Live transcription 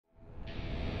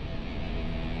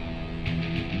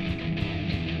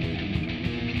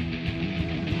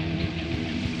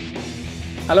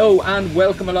Hello and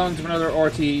welcome along to another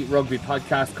RTÉ Rugby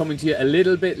podcast, coming to you a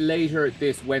little bit later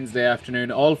this Wednesday afternoon,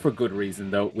 all for good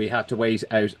reason though. We had to wait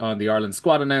out on the Ireland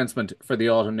squad announcement for the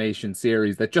Autumn Nation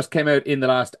series that just came out in the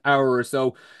last hour or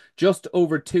so. Just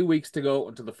over 2 weeks to go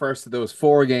until the first of those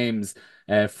four games.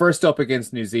 First up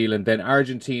against New Zealand, then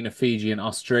Argentina, Fiji and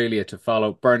Australia to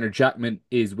follow. Bernard Jackman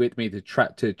is with me to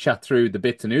chat through the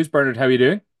bits of news. Bernard, how are you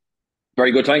doing?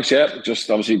 Very good, thanks. Yeah,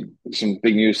 just obviously some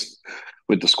big news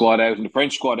with the squad out and the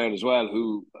French squad out as well.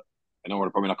 Who I know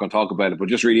we're probably not going to talk about it, but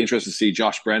just really interested to see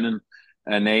Josh Brennan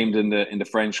named in the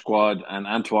French squad and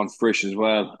Antoine Frisch as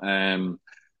well. Who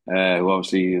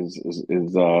obviously is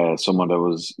someone that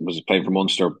was playing for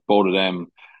Munster. Both of them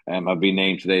have been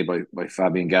named today by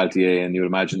Fabien Galtier, and you would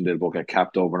imagine they'll both get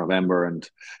capped over November, and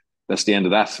that's the end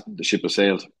of that. The ship has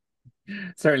sailed.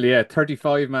 Certainly, yeah.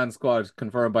 35-man squad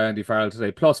confirmed by Andy Farrell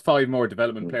today, plus five more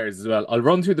development players as well. I'll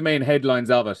run through the main headlines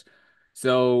of it.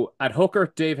 So at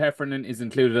hooker, Dave Heffernan is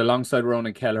included alongside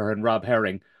Ronan Kelleher and Rob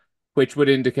Herring, which would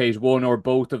indicate one or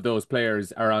both of those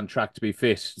players are on track to be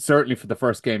fit, certainly for the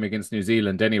first game against New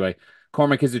Zealand anyway.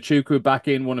 Cormac Izuchuku back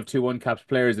in, one of two uncapped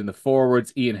players in the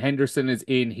forwards. Ian Henderson is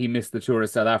in. He missed the tour of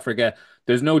South Africa.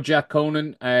 There's no Jack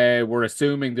Conan. We're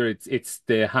assuming that it's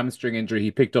the hamstring injury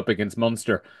he picked up against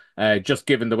Munster, just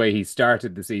given the way he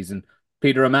started the season.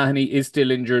 Peter O'Mahony is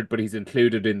still injured, but he's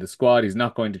included in the squad. He's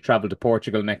not going to travel to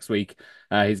Portugal next week.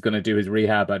 He's going to do his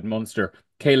rehab at Munster.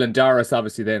 Caelan Doris,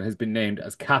 obviously, then has been named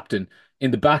as captain. In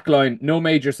the back line, no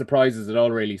major surprises at all,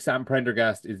 really. Sam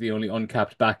Prendergast is the only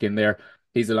uncapped back in there.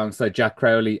 He's alongside Jack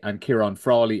Crowley and Kieran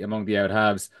Frawley among the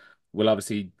out-halves. We'll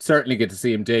obviously certainly get to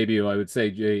see him debut, I would say,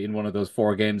 in one of those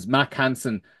four games. Mac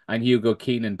Hansen and Hugo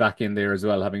Keenan back in there as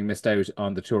well, having missed out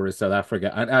on the tour of South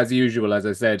Africa. And as usual, as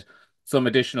I said, some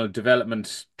additional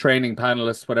development training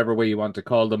panelists, whatever way you want to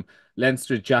call them.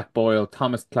 Leinster's Jack Boyle,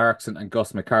 Thomas Clarkson and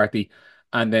Gus McCarthy.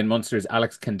 And then Munster's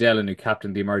Alex Kendellen, who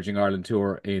captained the Emerging Ireland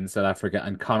Tour in South Africa.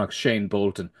 And Connacht's Shane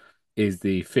Bolton is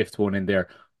the fifth one in there.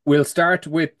 We'll start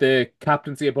with the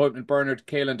captaincy appointment, Bernard.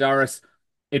 Caelan Doris.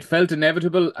 It felt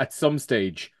inevitable at some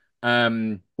stage,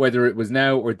 whether it was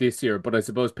now or this year. But I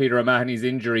suppose Peter O'Mahony's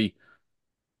injury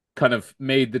kind of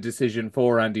made the decision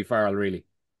for Andy Farrell, really.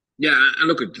 Yeah, and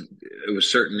look, it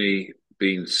was certainly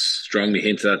being strongly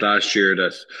hinted at last year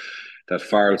that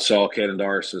Farrell saw Caelan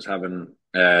Doris as having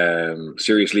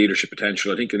serious leadership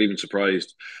potential. I think it even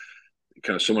surprised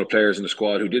kind of some of the players in the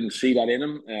squad who didn't see that in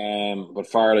him. But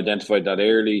Farrell identified that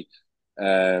early,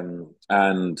 and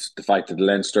the fact that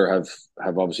Leinster have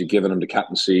obviously given him the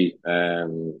captaincy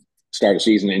start of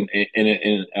season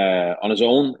in on his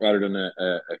own rather than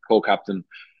a co-captain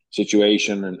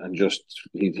situation, and just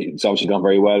he's obviously done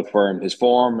very well for him. His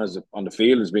form as on the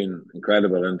field has been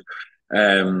incredible,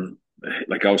 and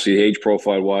like obviously age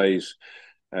profile wise,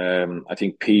 I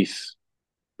think Pete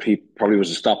probably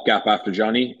was a stopgap after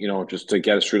Johnny, just to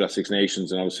get us through that Six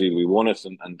Nations, and obviously we won it,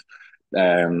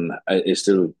 and is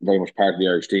still very much part of the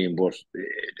Irish team. But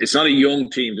it's not a young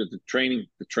team. The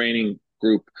training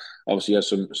group obviously has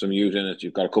some youth in it.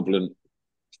 You've got a couple of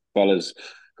fellas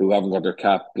who haven't got their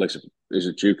cap, like is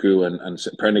it Juku and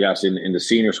Prendergast in the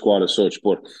senior squad as such,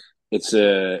 but it's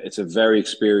a very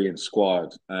experienced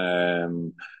squad.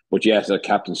 But yes, that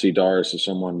captaincy Doris is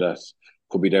someone that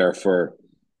could be there for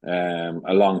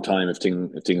a long time if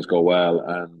things go well,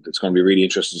 and it's going to be really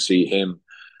interesting to see him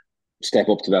step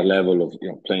up to that level of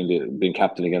being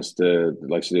captain against the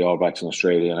likes of the All Blacks in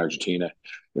Australia and Argentina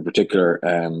in particular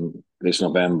this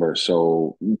November.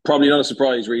 So probably not a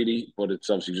surprise really, but it's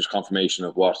obviously just confirmation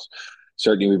of what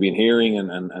certainly we've been hearing,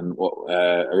 and what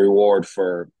a reward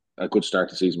for a good start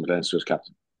to the season with Leinster as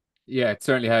captain. Yeah, it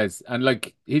certainly has. And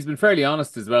like he's been fairly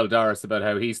honest as well, Doris, about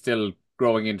how he's still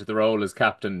growing into the role as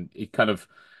captain. He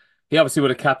obviously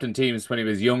would have captained teams when he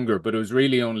was younger, but it was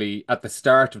really only at the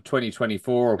start of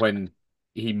 2024 when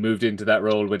he moved into that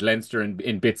role with Leinster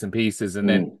in bits and pieces, and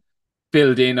then Mm.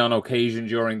 filled in on occasion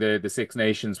during the Six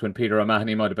Nations when Peter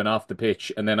O'Mahony might have been off the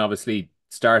pitch, and then obviously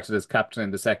started as captain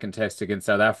in the second test against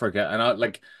South Africa.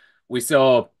 And we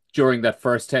saw during that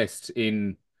first test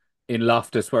in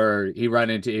Loftus where he ran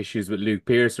into issues with Luke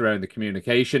Pearce around the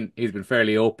communication. He's been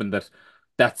fairly open that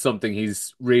that's something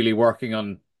he's really working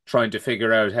on, trying to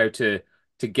figure out how to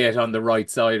get on the right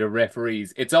side of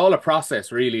referees. It's all a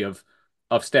process really of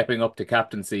stepping up to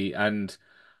captaincy. And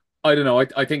I don't know,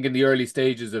 I think in the early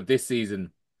stages of this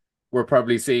season, we're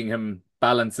probably seeing him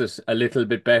balance it a little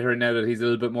bit better now that he's a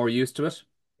little bit more used to it.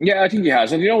 Yeah, I think he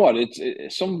has, and you know what?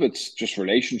 Some of it's just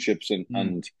relationships, and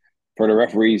Mm. for the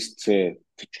referees to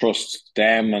trust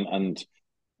them, and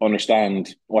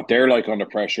understand what they're like under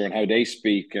pressure and how they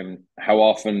speak and how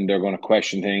often they're going to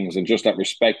question things, and just that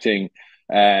respecting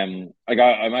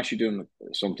I'm actually doing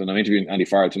something. I'm interviewing Andy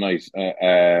Farrell tonight,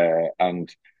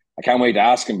 and I can't wait to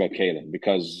ask him about Caelan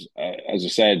because, as I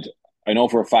said, I know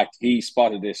for a fact he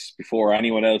spotted this before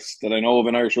anyone else that I know of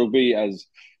in Irish rugby, as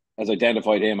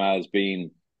identified him as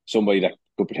being somebody that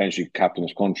could potentially captain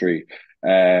his country.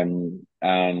 And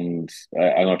I'm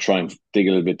gonna try and dig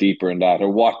a little bit deeper in that, or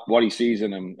what he sees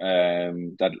in him,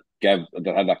 that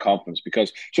had that confidence.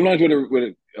 Because sometimes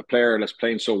with a player that's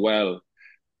playing so well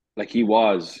like he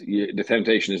was, the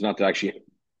temptation is not to actually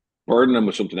burden him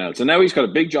with something else. And now he's got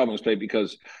a big job on his plate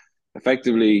because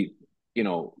effectively, you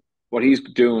know, what he's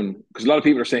doing, because a lot of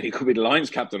people are saying he could be the Lions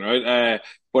captain, right?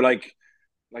 But like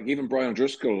even Brian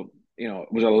Driscoll, you know,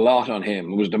 it was a lot on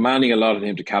him. It was demanding a lot of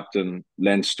him to captain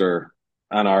Leinster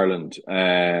and Ireland.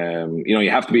 You know,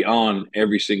 you have to be on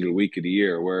every single week of the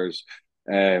year, whereas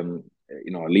you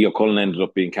know, Leo Cullen ended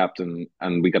up being captain,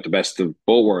 and we got the best of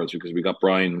both worlds because we got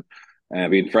Brian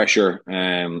being fresher,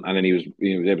 and then he was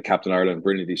able to captain Ireland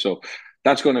brilliantly. So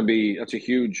that's a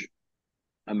huge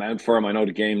amount for him. I know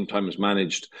the game time is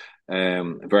managed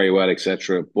very well,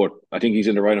 etc. But I think he's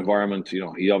in the right environment. You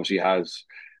know, he obviously has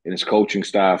in his coaching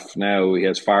staff now. He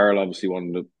has Farrell, obviously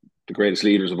one of the greatest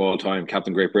leaders of all time,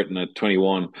 captain Great Britain at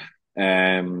 21. You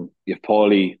have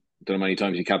Paulie. Don't know how many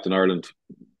times he captained Ireland,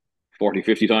 40,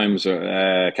 50 times.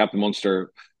 Captain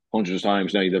Munster, hundreds of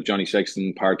times. Now you have Johnny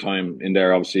Sexton part time in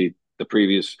there. Obviously, the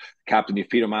previous captain. You've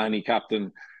Peter Mahoney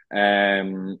captain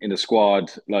in the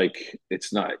squad. Like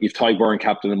it's not. You've Ty Byrne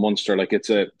captain in Munster. Like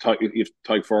you've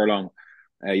Ty Furlong.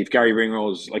 You've Gary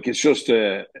Ringrose. Like it's such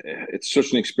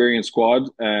an experienced squad.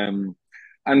 And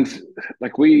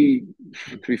like to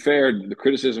be fair, the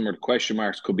criticism or the question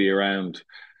marks could be around,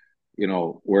 you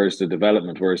know, where's the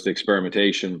development, where's the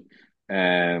experimentation,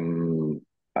 and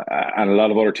a lot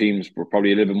of other teams were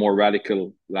probably a little bit more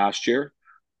radical last year,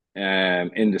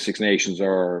 in the Six Nations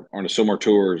or on the summer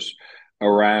tours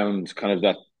around kind of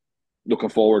that looking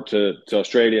forward to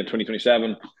Australia in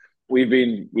 2027. We've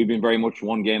been very much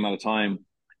one game at a time,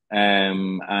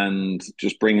 and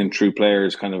just bringing through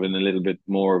players kind of in a little bit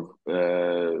more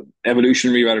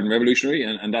evolutionary rather than revolutionary,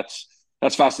 and that's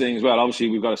fascinating as well. Obviously,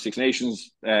 we've got a Six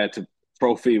Nations to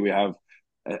trophy. We have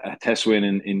a test win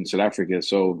in South Africa,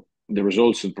 so the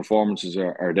results and performances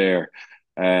are there.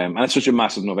 And it's such a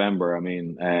massive November. I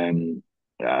mean,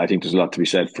 I think there's a lot to be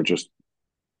said for just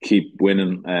keep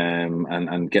winning,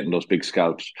 and getting those big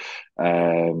scalps,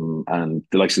 and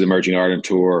the likes of the Emerging Ireland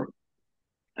Tour,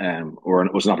 or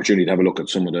it was an opportunity to have a look at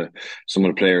some of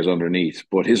the players underneath.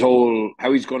 But his whole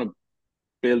how he's going to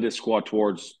build this squad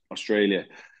towards Australia,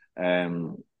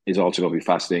 is also going to be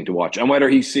fascinating to watch, and whether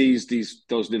he sees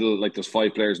those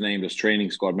 5 players named as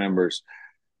training squad members,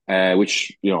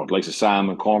 which you know, like Sam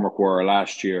and Cormac were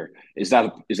last year. Is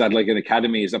that like an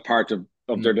academy? Is that part of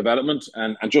their development,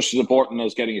 and just as important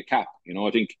as getting a cap? You know,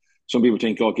 I think some people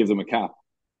think, "Oh, give them a cap,"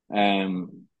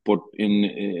 but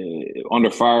in under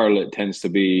Farrell, it tends to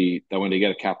be that when they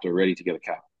get a cap, they're ready to get a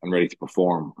cap and ready to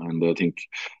perform. And I think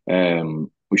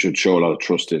we should show a lot of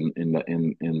trust in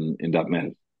that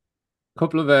method.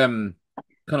 Couple of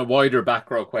kind of wider back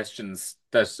row questions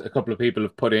that a couple of people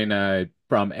have put in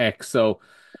from X. So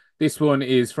this one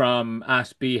is from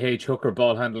at BH Hooker,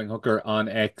 ball handling hooker on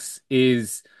X.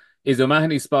 Is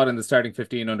O'Mahony's spot in the starting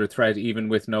 15 under threat even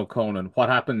with no Conan? What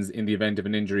happens in the event of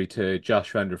an injury to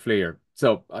Josh van der Fleer?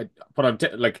 So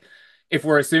like, if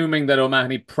we're assuming that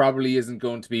O'Mahony probably isn't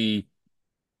going to be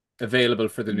available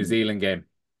for the New Zealand game,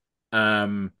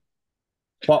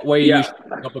 what way you Yeah, should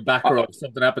pick up a back row if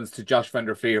something happens to Josh van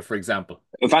der Fleer, for example?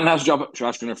 if I has a job at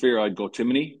Josh van der Fleer, I'd go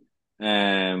Timony.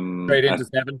 Straight into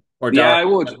 7 or Yeah,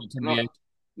 Doris I would. 7 No, 8?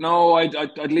 no,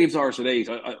 I'd leave Doris at 8.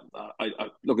 I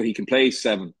look at he can play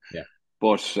 7, Yeah.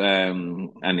 but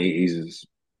and he's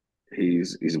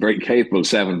a very capable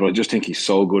 7. But I just think he's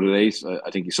so good at 8. I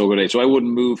think he's so good at 8. So I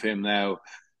wouldn't move him now.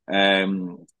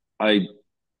 Um, I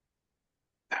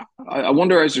I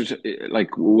wonder, as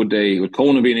like, would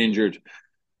Conan being injured,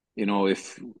 you know,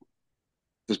 if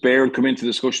does Bear come into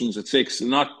discussions at 6,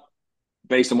 not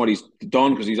based on what he's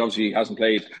done, because he's obviously hasn't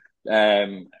played.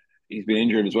 He's been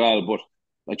injured as well, but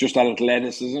like just that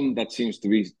athleticism that seems to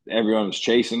be everyone is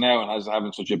chasing now and has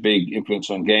having such a big influence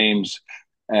on games.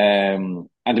 And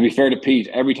to be fair to Pete,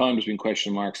 every time there's been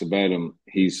question marks about him,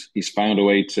 he's found a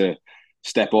way to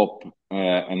step up,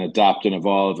 and adapt and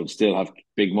evolve and still have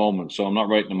big moments. So I'm not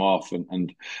writing him off,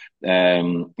 and I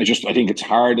think it's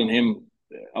hard on him.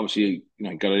 Obviously, you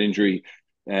know, he got an injury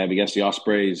against the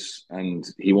Ospreys, and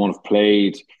he won't have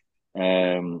played.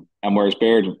 And whereas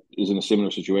Baird is in a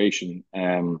similar situation,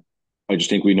 I just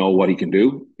think we know what he can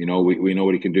do. We know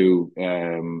what he can do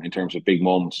in terms of big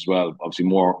moments as well. Obviously,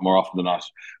 more often than not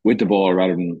with the ball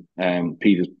rather than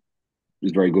Pete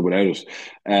is very good without it.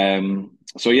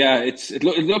 So yeah, it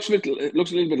looks a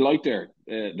little bit light there,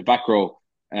 the back row,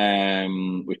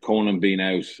 with Conan being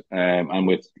out, and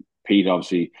with Pete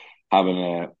obviously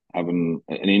having an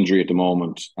injury at the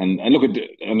moment, and look at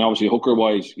and obviously hooker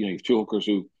wise, you have two hookers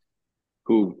who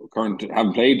current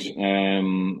haven't played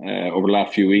over the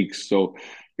last few weeks, so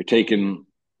you're taking.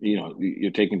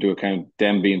 You're taking into account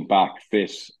them being back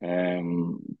fit,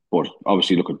 but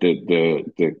obviously look at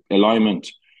the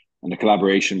alignment and the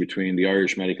collaboration between the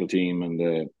Irish medical team and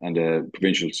the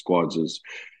provincial squads is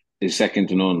second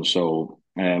to none. So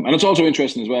and it's also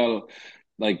interesting as well.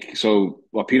 Like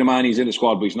Peter Manny's in the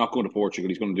squad, but he's not going to Portugal.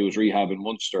 He's going to do his rehab in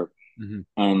Munster, Mm-hmm.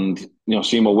 and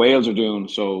seeing what Wales are doing.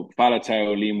 So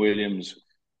Falatau, Liam Williams,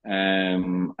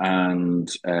 and Liam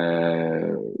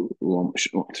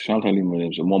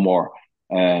Williams, and one more.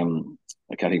 I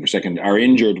can't think for a second. Are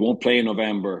injured, won't play in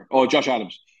November. Oh, Josh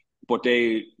Adams, but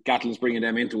Gatlin's bringing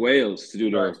them into Wales to do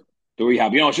the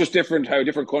rehab. It's just different how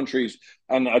different countries,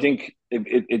 and I think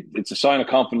it's a sign of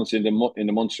confidence in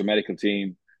the Munster medical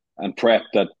team and prep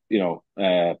that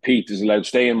Pete is allowed to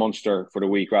stay in Munster for the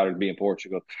week rather than be in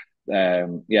Portugal.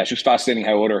 It's just fascinating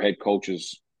how other head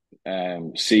coaches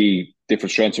see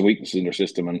different strengths and weaknesses in their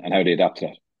system and how they adapt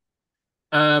to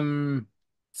Um,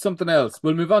 Something else.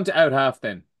 We'll move on to out half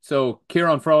then. So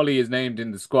Kieran Frawley is named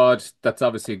in the squad. That's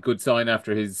obviously a good sign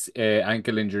after his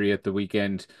ankle injury at the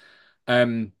weekend.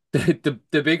 The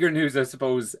bigger news, I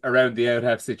suppose, around the out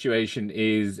half situation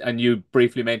is, and you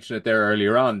briefly mentioned it there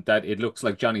earlier on, that it looks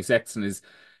like Johnny Sexton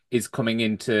is coming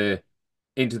into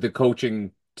the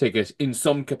coaching ticket in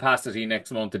some capacity next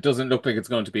month. It doesn't look like it's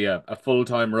going to be a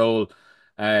full-time role.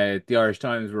 The Irish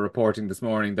Times were reporting this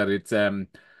morning that it's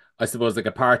I suppose like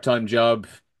a part-time job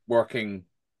working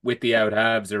with the out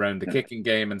halves around the it. kicking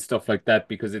game and stuff like that,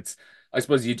 because I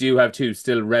suppose you do have two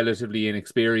still relatively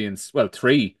inexperienced, well,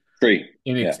 three Three,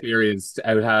 yeah. inexperienced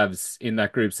out halves in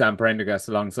that group, Sam Prendergast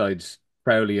alongside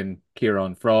Crowley and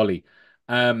Kieran Frawley.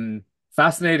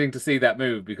 Fascinating to see that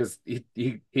move, because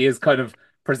he has kind of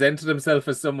presented himself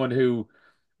as someone who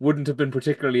wouldn't have been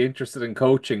particularly interested in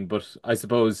coaching, but I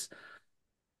suppose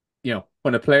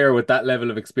when a player with that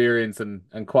level of experience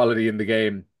and quality in the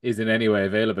game is in any way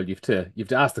available, you've to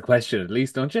ask the question at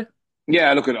least, don't you?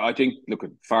 Yeah, I think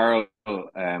Farrell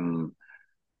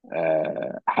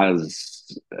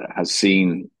has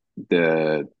seen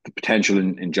the potential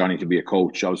in Johnny to be a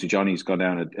coach. Obviously, Johnny's gone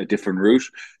down a different route,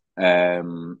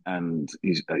 and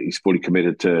he's fully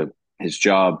committed to his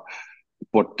job.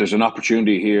 But there's an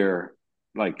opportunity here,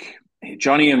 like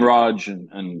Johnny and Raj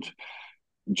and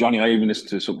Johnny. I even listened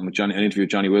to something with Johnny, an interview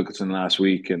with Johnny Wilkinson last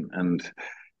week, and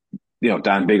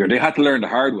Dan Bigger. They had to learn the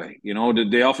hard way.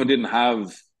 They often didn't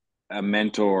have a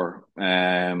mentor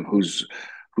whose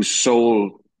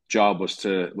sole job was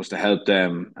to help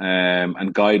them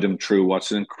and guide them through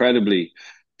what's an incredibly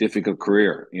difficult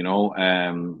career.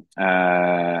 And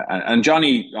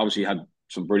Johnny obviously had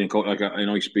some brilliant like I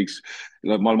know he speaks.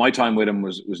 Like, my time with him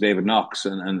was David Knox,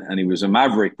 and he was a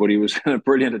maverick, but he was a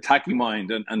brilliant attacking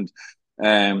mind, and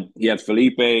he had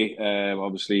Felipe,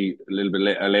 obviously a little bit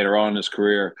later on in his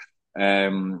career,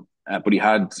 but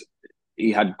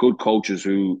he had good coaches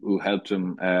who helped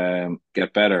him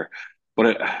get better.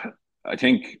 But I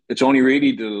think it's only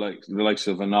really the likes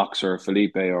of a Knox or a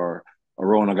Felipe or a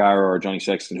Rowan O'Gara or Johnny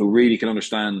Sexton who really can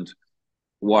understand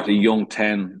what a young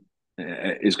 10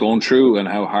 is going through and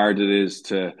how hard it is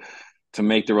to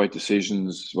make the right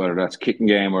decisions, whether that's kicking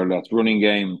game or that's running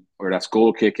game or that's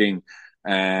goal kicking,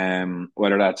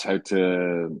 whether that's how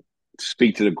to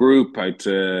speak to the group, how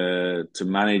to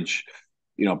manage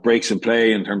breaks in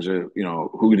play in terms of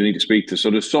who they need to speak to.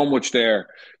 So there's so much there.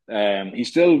 He's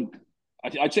still,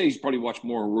 I'd say he's probably watched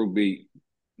more rugby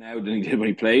now than he did when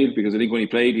he played, because I think when he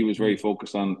played he was very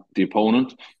focused on the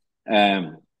opponent,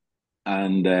 and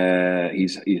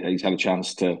he's had a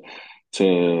chance to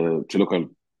look at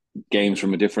games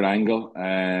from a different angle,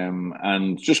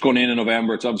 and just going in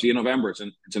November. It's obviously in November. It's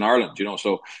in Ireland,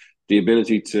 so the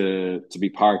ability to be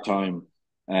part time,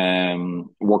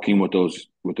 working with those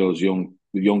young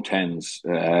tens,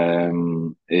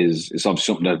 is obviously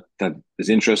something that is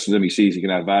interesting to him. He sees he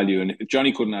can add value, and if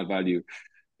Johnny couldn't add value,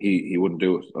 he wouldn't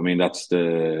do it. I mean, that's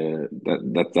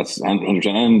 100%.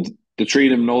 And the three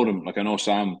of them know them. Like I know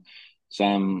Sam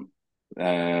taught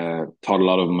a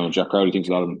lot of them, and Jack Crowley thinks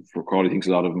a lot of them. Crowley thinks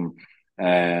a lot of them,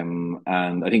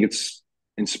 and I think it's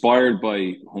inspired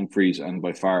by Humphreys and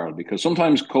by Farrell, because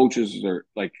sometimes coaches are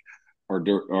like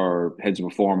or heads of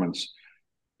performance,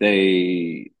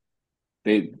 they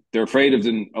they're afraid of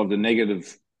the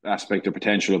negative aspect or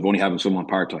potential of only having someone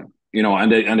part time.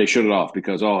 And they shut it off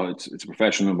because it's a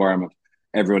professional environment.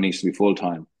 Everyone needs to be full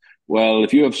time. Well,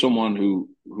 if you have someone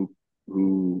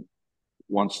who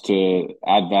wants to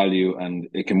add value and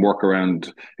it can work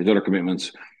around his other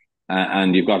commitments,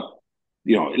 and you've got,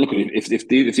 look, if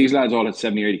these lads all had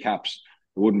 70 or 80 caps,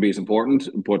 it wouldn't be as important.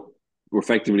 But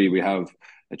effectively, we have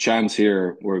a chance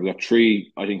here where we've got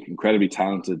three, I think, incredibly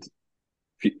talented,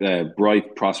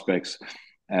 bright prospects.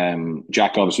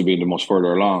 Jack obviously being the most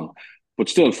further along, but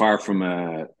still far from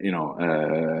a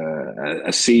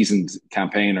seasoned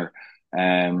campaigner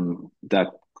that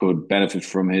could benefit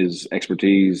from his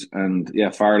expertise. And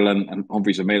yeah, Farrell and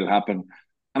Humphreys have made it happen.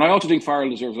 And I also think Farrell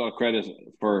deserves a lot of credit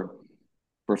for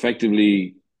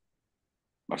effectively,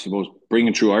 I suppose,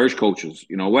 bringing through Irish coaches.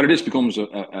 Whether this becomes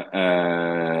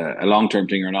a long term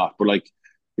thing or not, but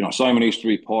Simon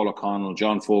Easterby, Paul O'Connell,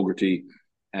 John Fogarty,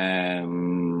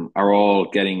 are all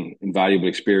getting invaluable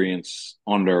experience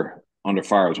under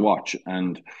Farrell's watch.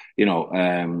 And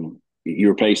you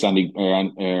replaced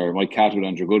Mike Catt with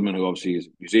Andrew Goodman, who obviously is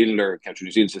New Zealander, kept the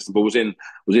New Zealand system, but was in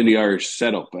the Irish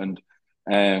setup. And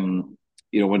when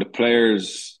the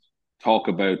players talk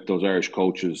about those Irish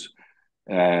coaches,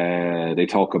 they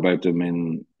talk about them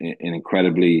in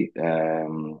incredibly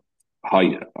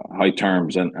high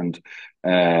terms, but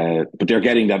they're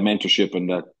getting that mentorship and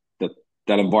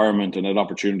that environment and that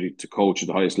opportunity to coach at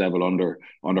the highest level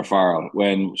under Farrell.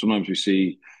 When sometimes we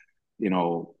see,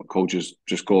 coaches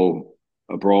just go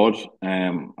abroad,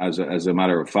 as a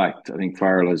matter of fact, I think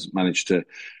Farrell has managed to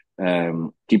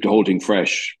keep the whole thing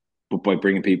fresh, but by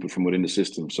bringing people from within the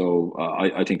system. So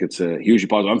I think it's a hugely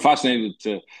positive. I'm fascinated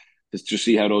to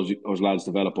see how those lads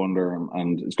develop under him,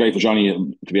 and it's great for Johnny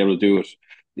to be able to do it,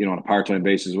 on a part-time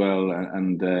basis as well,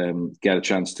 and get a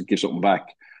chance to give something back,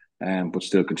 but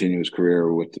still continue his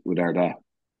career with RTÉ.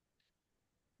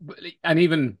 And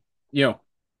even,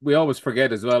 we always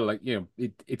forget as well,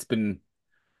 it's been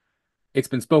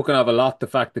spoken of a lot, the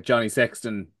fact that Johnny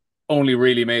Sexton only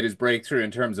really made his breakthrough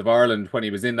in terms of Ireland when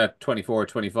he was in that 24,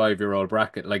 25-year-old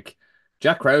bracket. Like,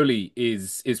 Jack Crowley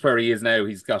is where he is now.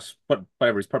 He's got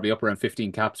whatever, he's probably up around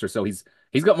 15 caps or so. He's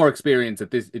got more experience at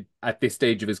this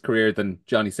stage of his career than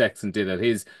Johnny Sexton did at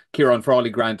his. Kieran Frawley,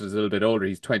 granted, is a little bit older.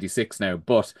 He's 26 now,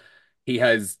 but he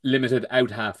has limited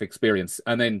out-half experience.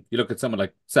 And then you look at someone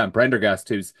like Sam Prendergast,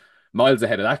 who's miles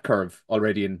ahead of that curve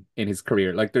already in his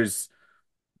career. Like,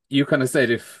 you kind of said,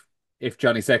 if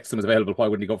Johnny Sexton was available, why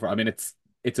wouldn't he go for it? I mean, it's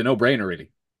a no-brainer, really.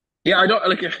 Yeah, I don't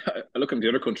like. I look at the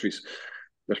other countries.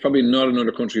 There's probably not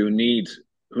another country who need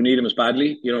him as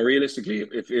badly. Realistically,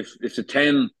 if the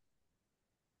 10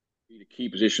 be the key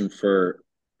position for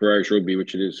Irish rugby,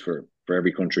 which it is for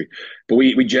every country, but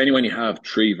we genuinely have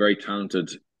three very talented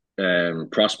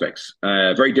prospects,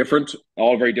 very different,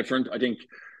 all very different. I think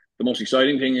the most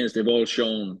exciting thing is they've all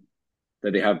shown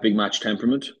that they have big match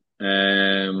temperament,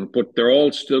 but they're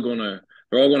all going to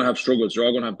have struggles. They're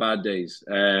all going to have bad days.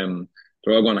 They're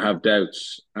all going to have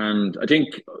doubts, and I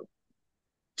think.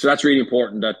 So that's really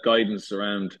important, that guidance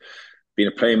around being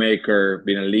a playmaker,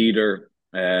 being a leader,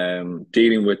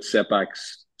 dealing with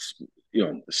setbacks,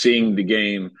 seeing the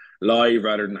game live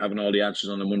rather than having all the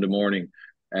answers on a Monday morning.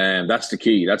 That's the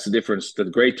key. That's the difference. The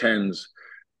great tens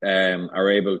are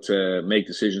able to make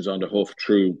decisions on the hoof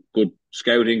through good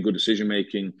scouting, good decision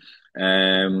making,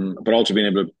 but also being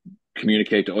able to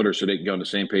communicate to others so they can get on the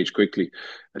same page quickly.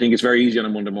 I think it's very easy on a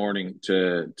Monday morning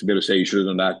to be able to say you should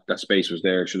have done that space was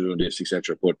there, should have done this,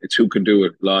 etc. But it's who can do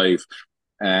it live.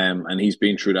 And he's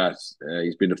been through that.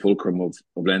 He's been the fulcrum of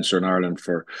Leinster and Ireland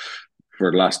for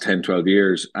the last 10, 12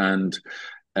 years. And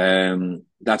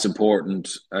that's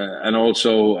important. And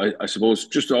also, I suppose,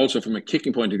 just also from a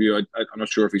kicking point of view, I'm not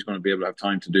sure if he's going to be able to have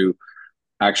time to do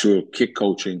actual kick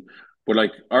coaching. But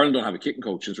Ireland don't have a kicking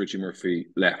coach since Richie Murphy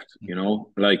left,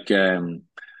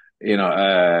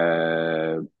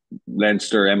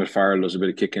 Leinster, Emmett Farrell does a bit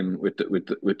of kicking with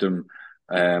them.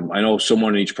 I know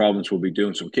someone in each province will be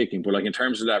doing some kicking, but in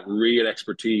terms of that real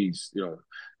expertise,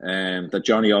 that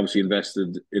Johnny obviously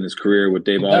invested in his career with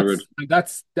Dave Alred.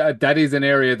 That is an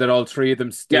area that all three of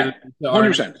them still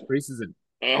 100%.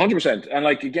 100%. And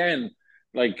again,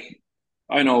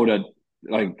 I know that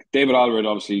David Alred,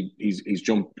 obviously he's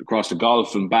jumped across the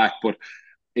golf and back, but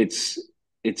it's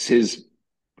his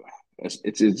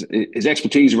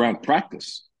expertise around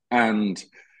practice and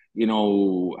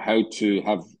how to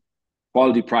have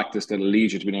quality practice that'll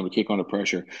lead you to being able to kick under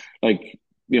pressure.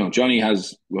 Johnny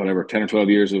has whatever 10 or 12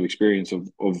 years of experience of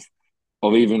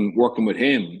even working with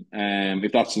him,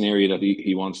 if that's an area that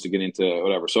he wants to get into,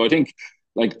 whatever. So I think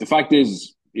the fact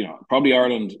is, probably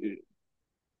Ireland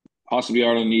possibly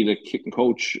Ireland need a kicking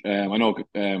coach. I know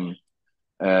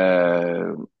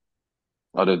uh,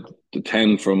 the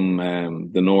 10 from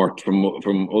the north,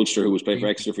 from Ulster, who was playing for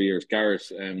Exeter for years, Garrett.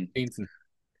 Vincent.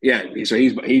 Yeah, so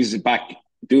he's back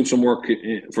doing some work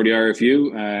for the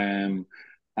RFU.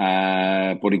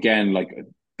 But again, like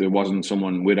there wasn't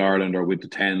someone with Ireland or with the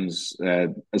tens,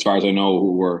 as far as I know,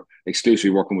 who were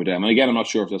exclusively working with them. And again, I'm not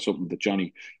sure if that's something that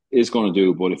Johnny is going to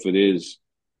do, but if it is,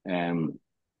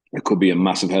 it could be a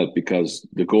massive help because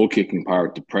the goal kicking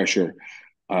part, the pressure,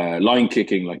 line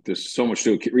kicking, like there's so much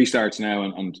to it. Restarts now,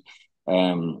 and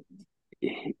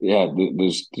yeah,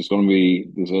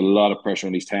 there's a lot of pressure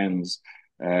on these tens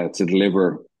to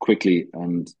deliver quickly,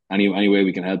 and any way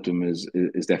we can help them is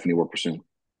definitely worth pursuing.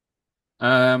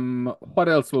 What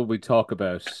else will we talk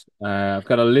about? I've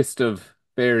got a list of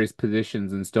various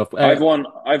positions and stuff. I've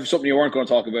something you weren't going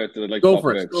to talk about that I'd like to Go talk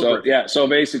for it. about. Go for So it. yeah, so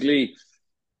basically,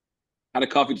 had a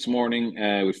coffee this morning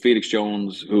with Felix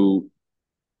Jones, who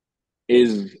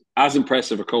is as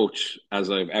impressive a coach as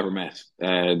I've ever met.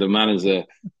 The man is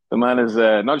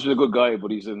not just a good guy,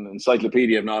 but he's an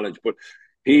encyclopedia of knowledge. But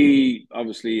he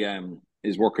obviously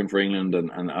is working for England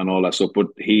and all that stuff. But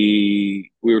we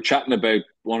were chatting about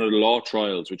one of the law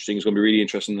trials, which I think is going to be really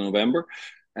interesting in November.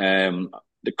 Um,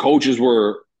 the coaches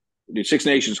were the Six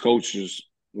Nations coaches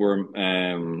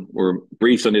were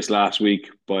briefed on this last week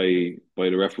by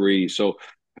the referee. So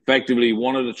effectively,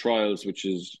 one of the trials, which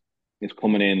is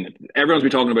coming in. Everyone's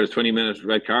been talking about a 20-minute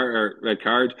red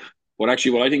card. But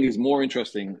actually, what I think is more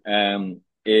interesting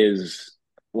is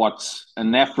what's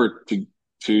an effort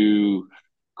to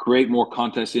create more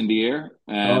contests in the air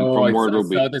Oh, from World I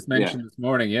saw Rugby. this Yeah. mentioned this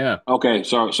morning. Yeah. Okay.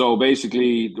 So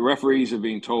basically, the referees are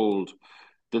being told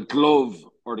the glove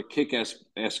or the kick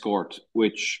escort,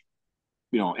 which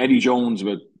Eddie Jones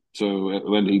about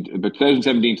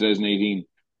 2017, 2018.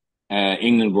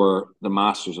 England were the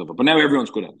masters of it, but now everyone's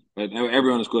good at it. Right? Now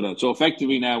everyone is good at it. So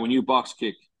effectively, now when you box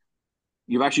kick,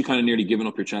 you've actually kind of nearly given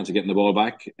up your chance of getting the ball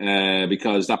back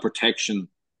because that protection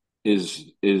is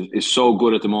so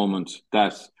good at the moment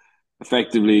that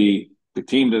effectively the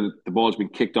team that the ball's been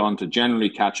kicked on to generally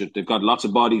catch it. They've got lots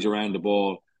of bodies around the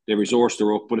ball. They resource the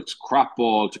ruck, but it's crap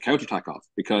ball to counterattack off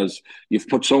because you've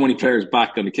put so many players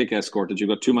back on the kick escort that you've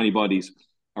got too many bodies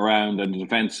around, and the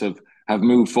defence have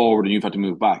moved forward, and you've had to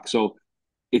move back. So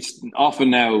it's often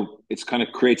now it's kind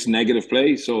of creates negative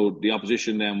play. So the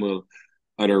opposition then will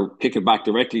either kick it back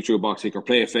directly through a box kick or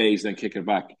play a phase, then kick it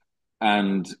back,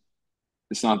 and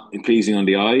it's not pleasing on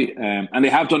the eye. And they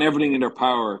have done everything in their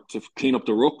power to clean up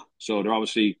the ruck. So they're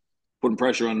obviously putting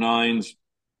pressure on nines.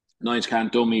 Nines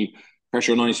can't dummy.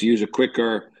 Pressure on nines to use it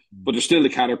quicker. But there's still the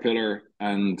caterpillar,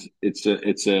 and it's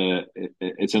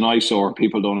an eyesore.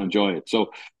 People don't enjoy it.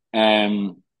 So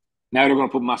now they're going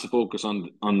to put massive focus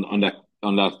on that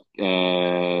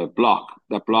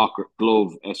block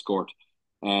glove escort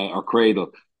or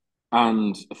cradle,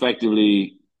 and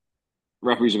effectively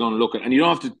referees are going to look at, and you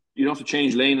don't have to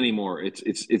change lane anymore.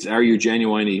 It's are you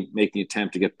genuinely making an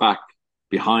attempt to get back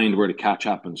behind where the catch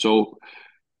happened? So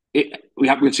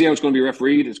we'll see how it's going to be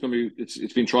refereed.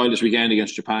 It's been tried this weekend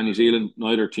against Japan, New Zealand.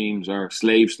 Neither teams are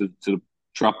slaves to the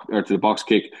trap or to the box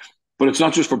kick, but it's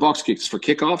not just for box kicks. It's for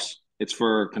kickoffs. It's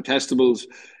for contestables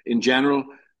in general,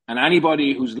 and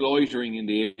anybody who's loitering in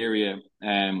the area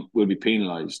will be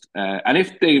penalised. And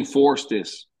if they enforce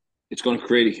this, it's going to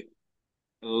create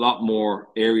a lot more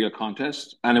aerial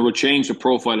contests, and it will change the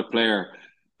profile of player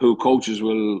who coaches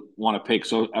will want to pick.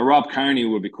 So a Rob Kearney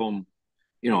will become,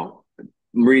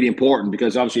 really important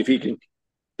because obviously if he can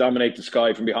dominate the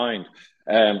sky from behind,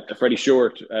 Freddie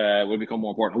Stewart will become more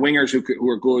important. Wingers who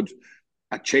are good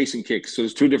at chasing kicks. So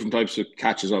there's two different types of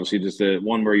catches. Obviously, there's the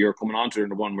one where you're coming onto it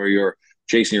and the one where you're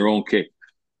chasing your own kick.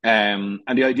 And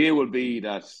the idea will be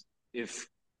that if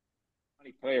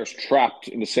any players trapped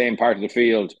in the same part of the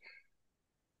field,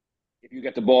 if you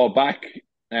get the ball back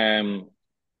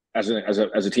as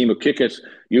a team of kick it,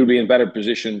 you'll be in better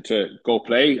position to go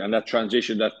play. And that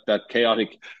transition, that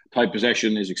chaotic type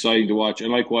possession is exciting to watch.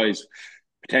 And likewise,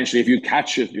 potentially if you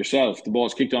catch it yourself, the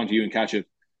ball's kicked onto you and catch it,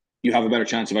 you have a better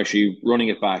chance of actually running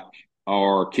it back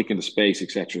or kicking the space,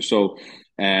 etc. So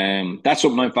that's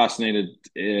something I'm fascinated.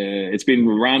 It's been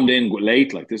rammed in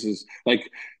late. Like this is like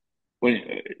when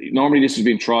normally this has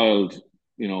been trialed,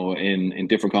 in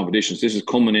different competitions. This is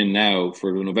coming in now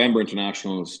for the November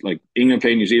internationals. Like England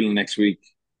play New Zealand next week.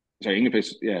 Sorry, England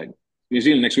plays New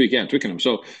Zealand next week. Yeah, Twickenham.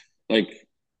 So like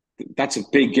that's a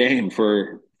big game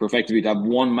for effectively to have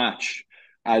one match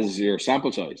as your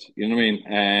sample size. You know what I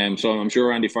mean? So I'm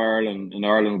sure Andy Farrell and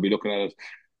Ireland will be looking at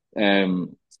it.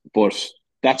 But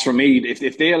that's for me.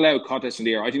 If they allow contests in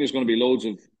the air, I think there's going to be loads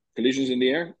of collisions in the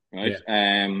air, right?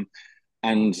 Yeah.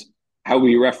 And how will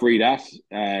you referee that?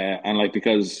 And like,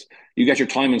 because you get your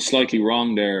timing slightly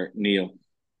wrong there, Neil.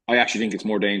 I actually think it's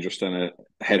more dangerous than a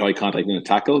head-high contact in a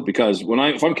tackle, because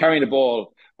if I'm carrying the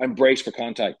ball, I'm braced for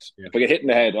contact. Yeah. If I get hit in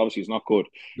the head, obviously it's not good,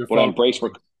 You're but I'm falling braced for.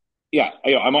 forward. Yeah,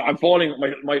 I'm falling.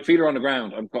 My feet are on the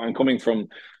ground. I'm coming from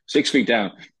 6 feet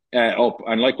down, up,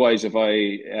 and likewise but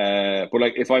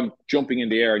like if I'm jumping in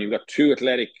the air and you've got two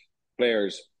athletic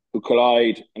players who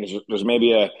collide, and there's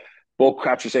maybe a both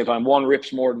catch at the same time, one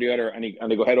rips more than the other, and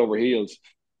they go head over heels.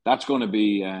 That's going to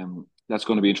be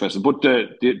interesting. But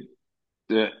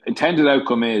the intended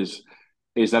outcome is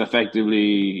that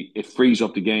effectively it frees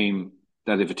up the game.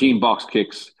 That if a team box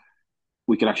kicks,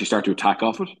 we can actually start to attack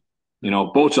off it.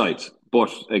 Mm. Both sides.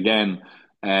 But again,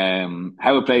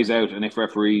 how it plays out, and if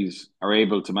referees are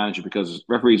able to manage it, because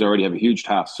referees already have a huge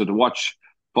task. So to watch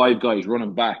five guys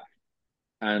running back,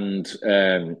 and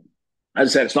as I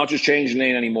said, it's not just changing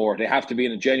lane anymore. They have to be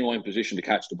in a genuine position to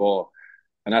catch the ball,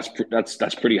 and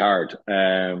that's pretty hard.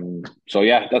 So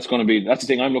yeah, that's the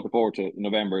thing I'm looking forward to in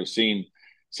November, is seeing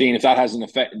if that has an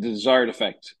effect, the desired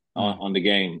effect Mm. on the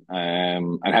game,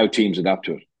 and how teams adapt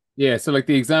to it. Yeah, so like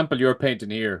the example you're painting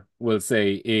here, we'll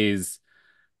say, is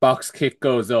box kick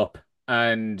goes up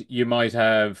and you might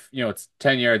have, it's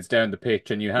 10 yards down the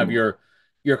pitch and you have Mm.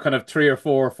 your kind of three or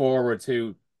four forwards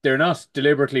who they're not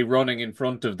deliberately running in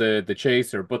front of the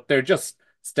chaser, but they're just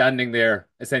standing there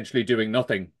essentially doing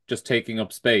nothing, just taking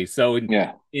up space. So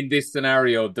Yeah. in this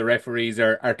scenario, the referees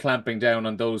are clamping down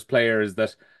on those players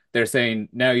that they're saying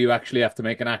now you actually have to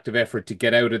make an active effort to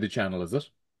get out of the channel, is it?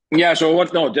 Yeah, so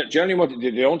what? No, generally, what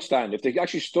they don't stand. If they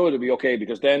actually stood, it'd be okay,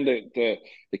 because then the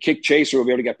kick chaser will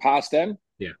be able to get past them,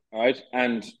 Yeah. all right,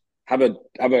 and have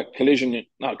a collision,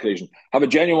 not collision, have a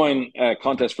genuine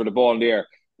contest for the ball in the air.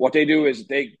 What they do is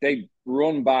they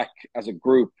run back as a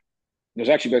group. There's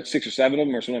actually about six or seven of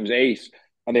them, or sometimes eight,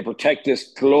 and they protect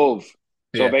this glove.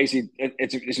 So Yeah. basically,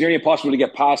 it's nearly impossible to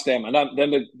get past them, and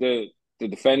then the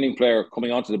defending player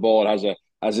coming onto the ball has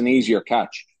an easier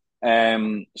catch.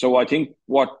 So I think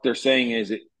what they're saying is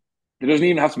there doesn't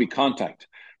even have to be contact.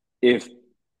 If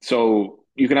so,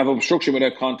 you can have obstruction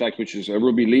without contact, which is a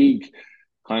rugby league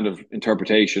kind of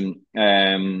interpretation.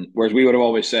 Whereas we would have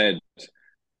always said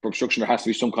for obstruction there has to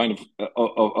be some kind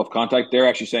of contact. They're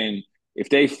actually saying if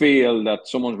they feel that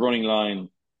someone's running line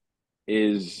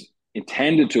is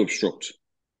intended to obstruct,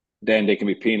 then they can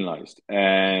be penalised.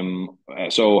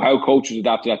 So how coaches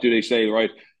adapt to that? Do they say,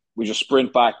 right, we just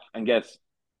sprint back and get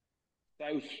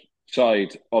south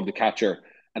side of the catcher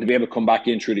and to be able to come back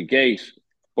in through the gate?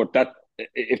 But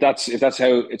if that's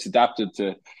how it's adapted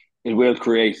to, it will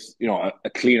create a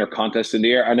cleaner contest in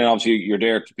the air, and then obviously you're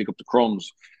there to pick up the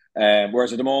crumbs.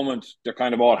 Whereas at the moment they're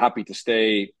kind of all happy to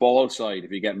stay ball side,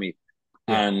 if you get me,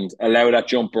 Yeah. and allow that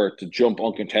jumper to jump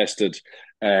uncontested.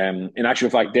 In actual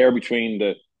fact, they're between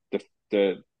the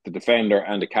defender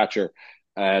and the catcher.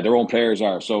 Their own players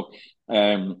are so.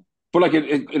 But like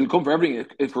it'll come for everything.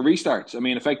 For restarts, I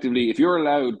mean, effectively, if you're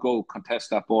allowed to go contest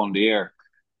that ball in the air,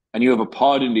 and you have a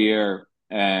pod in the air,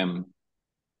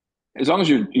 as long as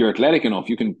you're athletic enough,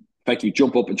 you can effectively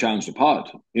jump up and challenge the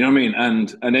pod. You know what I mean?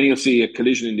 And then you'll see a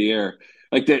collision in the air,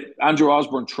 like the Andrew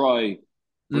Osborne try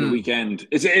for the Mm. weekend.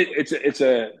 It's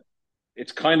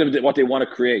kind of what they want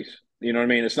to create. You know what I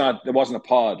mean? It's not, there wasn't a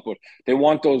pod, but they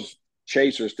want those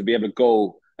chasers to be able to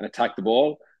go and attack the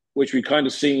ball, which we kind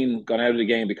of seen gone out of the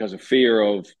game because of fear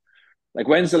of, like,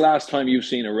 when's the last time you've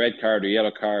seen a red card or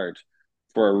yellow card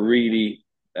for a really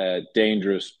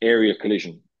dangerous area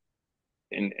collision?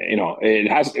 It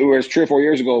has, whereas 3 or 4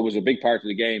 years ago it was a big part of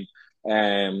the game.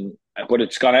 But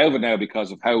it's gone out of it now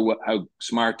because of how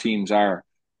smart teams are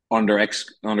under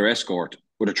escort.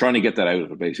 But they're trying to get that out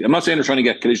of it, basically. I'm not saying they're trying to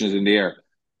get collisions in the air,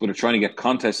 but they're trying to get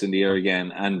contests in the air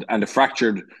again, and the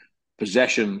fractured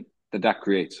possession that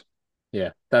creates.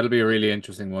 Yeah, that'll be a really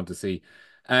interesting one to see.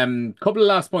 Couple of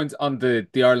last points on the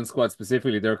Ireland squad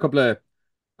specifically. There are a couple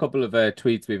of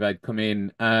tweets we've had come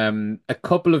in. A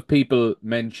couple of people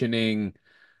mentioning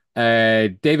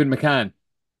David McCann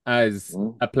as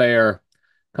Mm. a player,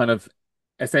 kind of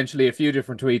essentially a few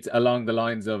different tweets along the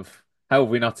lines of how have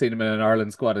we not seen him in an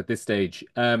Ireland squad at this stage?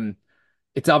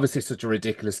 It's obviously such a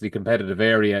ridiculously competitive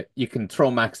area. You can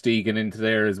throw Max Deegan into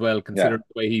there as well, Yeah. considering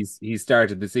the way he's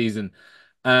started the season.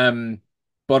 Um,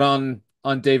 but on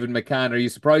David McCann, are you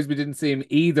surprised we didn't see him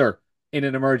either in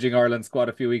an emerging Ireland squad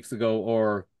a few weeks ago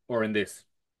or in this?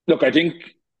 Look, I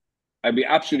think I'd be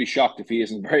absolutely shocked if he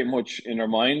isn't very much in their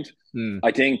mind. Hmm.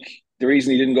 I think the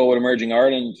reason he didn't go with emerging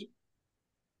Ireland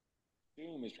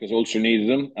is because Ulster needed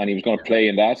him and he was going to play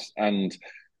in that, and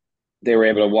they were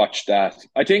able to watch that.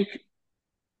 I think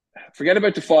forget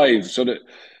about the five. So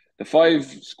the five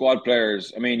squad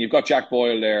players. I mean, you've got Jack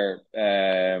Boyle there,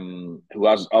 who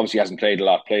obviously hasn't played a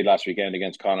lot. Played last weekend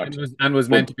against Connacht, And was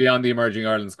but meant to be on the emerging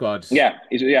Ireland squad. yeah.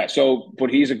 So, but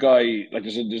he's a guy like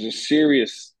there's a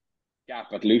serious gap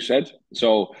at loose head.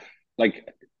 So, like,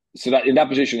 so that in that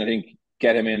position, I think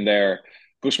get him in there.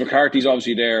 Gus McCarthy's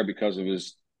obviously there because of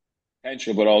his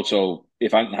potential, but also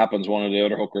if anything happens, one of the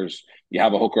other hookers, you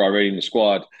have a hooker already in the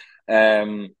squad.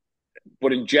 Um,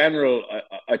 but in general,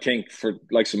 I think for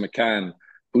like some McCann,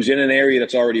 who's in an area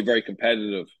that's already very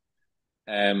competitive,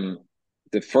 um,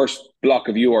 the first block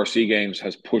of URC games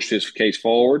has pushed his case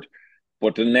forward.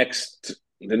 But the next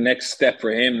step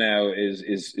for him now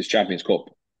is Champions Cup,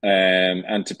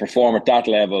 and to perform at that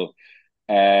level,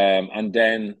 and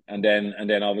then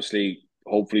obviously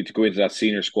hopefully to go into that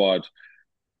senior squad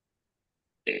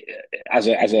as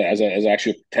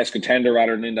actually a test contender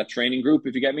rather than in that training group,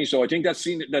 if you get me. So I think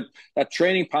that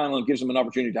training panel gives them an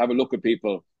opportunity to have a look at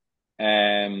people,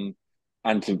 um,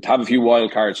 and to have a few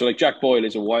wild cards. So like Jack Boyle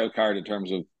is a wild card in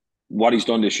terms of what he's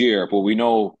done this year, but we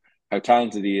know how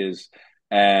talented he is.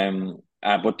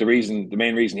 But the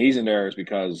main reason he's in there is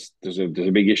because there's a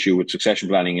big issue with succession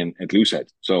planning at Loosehead.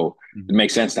 So it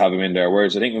makes sense to have him in there.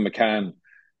 Whereas I think with McCann,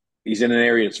 he's in an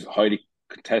area that's highly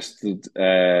contested,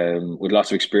 with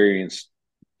lots of experience,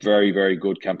 very, very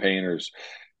good campaigners.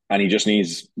 And he just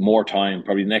needs more time.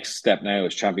 Probably the next step now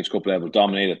is Champions Cup level,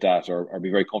 dominate at that or be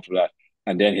very comfortable at that.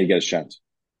 And then he'll get his chance,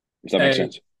 if that makes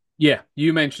sense. Yeah,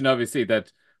 you mentioned obviously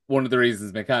that one of the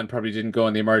reasons McCann probably didn't go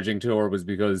on the emerging tour was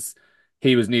because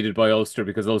he was needed by Ulster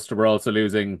because Ulster were also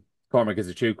losing Cormac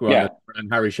Izuchukwu on Yeah. the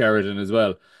and Harry Sheridan as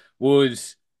well. Would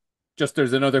just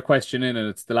there's another question in, and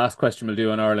it's the last question we'll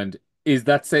do on Ireland. Is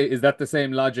that the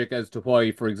same logic as to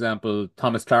why, for example,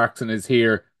 Thomas Clarkson is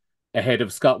here ahead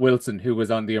of Scott Wilson, who was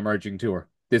on the emerging tour?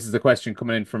 This is a question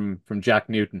coming in from Jack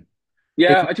Newton. Is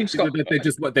Yeah, it, I think is Scott. it that they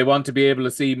just what they want to be able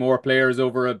to see more players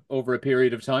over a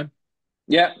period of time?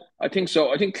 Yeah, I think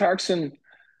so. I think Clarkson's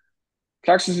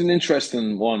an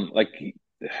interesting one. Like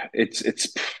it's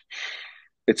it's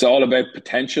it's all about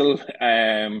potential,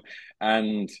 and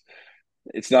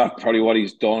it's not probably what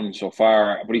he's done so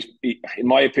far. But in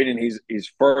my opinion,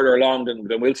 he's further along than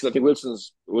Wilson. I think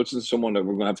Wilson's someone that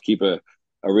we're going to have to keep a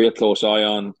real close eye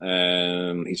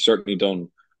on. He's certainly done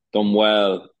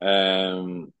well.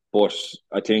 But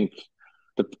I think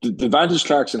the advantage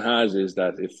Clarkson has is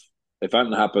that if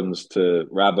anything happens to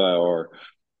Rabba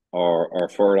or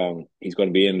Furlong, he's going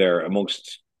to be in there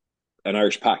amongst an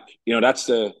Irish pack. That's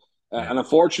Yeah. and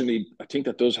unfortunately, I think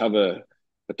that does have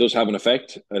an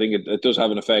effect. I think it does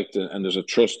have an effect, and there's a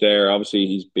trust there.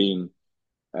 Obviously,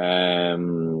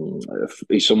 um,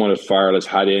 he's someone that Farrell has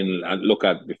had in and look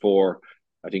at before.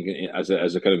 I think as a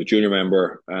kind of a junior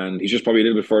member, and he's just probably a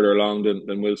little bit further along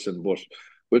than Wilson. But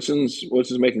Wilson's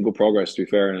making good progress, to be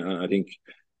fair, and I think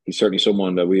he's certainly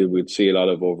someone that we'd see a lot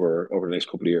of over the next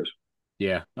couple of years.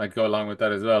 Yeah, I'd go along with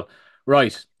that as well.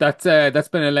 Right, that's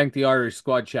been a lengthy Irish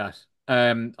squad chat.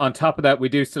 On top of that, we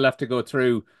do still have to go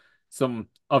through some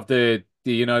of the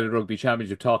United Rugby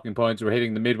Championship talking points. We're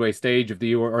hitting the midway stage of the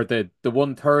U or the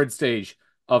 1/3 stage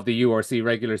of the URC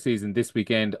regular season this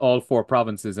weekend. All four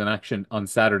provinces in action on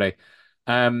Saturday.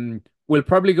 We'll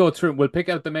probably go through. We'll pick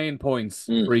out the main points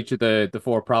for Mm. each of the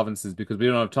four provinces because we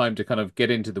don't have time to kind of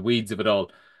get into the weeds of it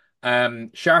all.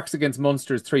 Sharks against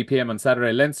Munster is 3 p.m. on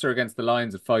Saturday. Leinster against the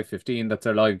Lions at 5:15. That's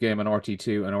our live game on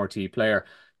RT2 and RT Player.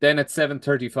 Then at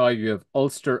 7:35, you have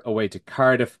Ulster away to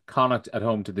Cardiff, Connacht at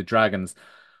home to the Dragons.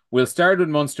 We'll start with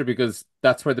Munster because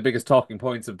that's where the biggest talking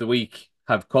points of the week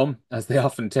have come, as they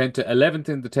often tend to. 11th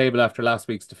in the table after last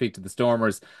week's defeat to the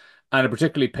Stormers, and a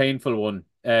particularly painful one.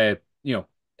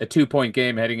 A 2-point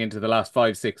game heading into the last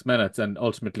 5-6 minutes, and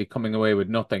ultimately coming away with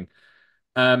nothing.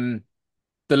 Um,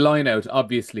 the line out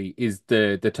obviously is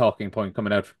the talking point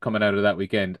coming out of that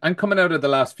weekend and coming out of the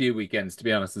last few weekends, to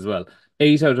be honest, as well.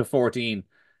 8 out of 14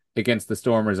 against the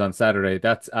Stormers on Saturday.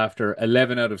 That's after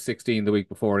 11 out of 16 the week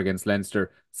before against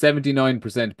Leinster.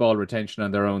 79% ball retention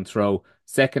on their own throw.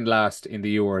 Second last in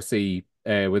the URC,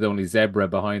 with only Zebra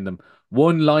behind them.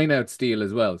 One line out steal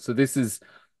as well. So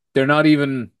they're not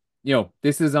even,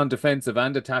 this is on defensive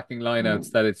and attacking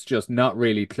lineouts that it's just not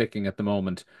really clicking at the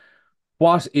moment.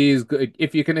 What is good?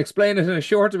 If you can explain it in a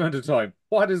short amount of time,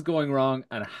 what is going wrong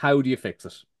and how do you fix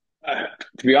it? Uh,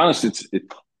 to be honest,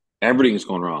 everything is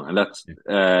going wrong, and that's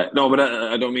no. But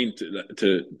I don't mean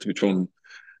to be throwing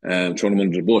them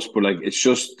under the bus, but like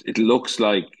it looks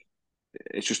like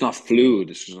it's just not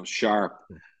fluid. It's just not sharp,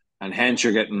 and hence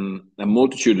you're getting a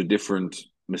multitude of different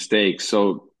mistakes.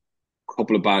 So a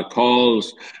couple of bad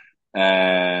calls,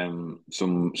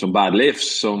 some bad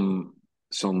lifts,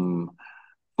 some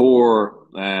poor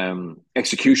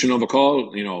execution of a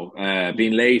call.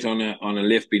 Being late on a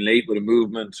lift, being late with a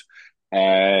movement,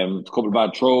 a couple of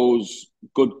bad throws,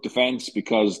 good defense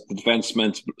because the defense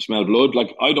smelled blood.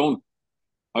 Like I don't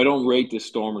rate this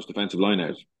Stormers defensive line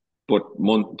out, but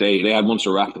they had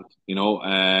Munster rattled,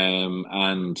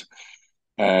 and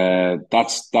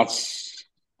that's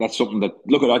something that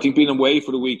look at. I think being away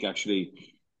for the week actually,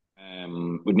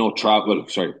 with no travel,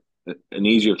 sorry, an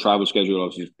easier travel schedule,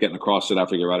 obviously getting across South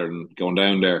Africa rather than going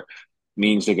down there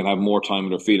means they can have more time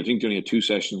on their feet. I think they only had 2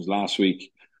 sessions last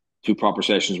week, 2 proper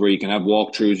sessions where you can have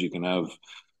walkthroughs, you can have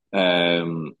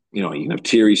you can have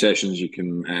theory sessions, you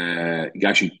can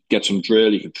actually get some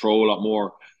drill, you can throw a lot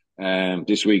more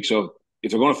this week. So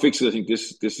if they're going to fix it, I think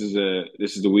this is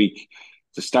the week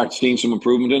to start seeing some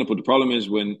improvement in it. But the problem is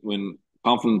when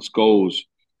confidence goes,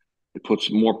 it puts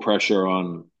more pressure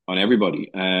on everybody,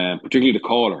 particularly the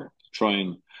caller, to try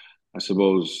and I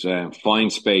suppose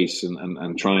find space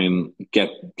and try and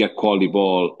get quality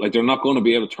ball. Like they're not going to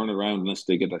be able to turn it around unless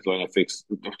they get that line fixed.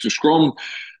 So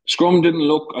Scrum didn't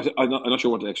look. I'm not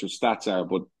sure what the extra stats are,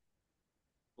 but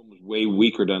Scrum was way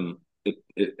weaker than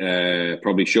it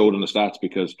probably showed in the stats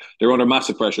because they were under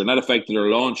massive pressure, and that affected their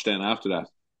launch then after that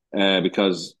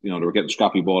because they were getting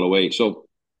scrappy ball away. So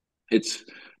it's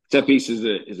set piece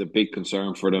is a big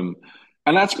concern for them,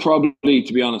 and that's probably,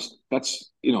 to be honest,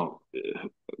 that's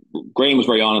Graham was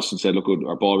very honest and said, look,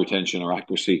 our ball retention, our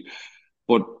accuracy,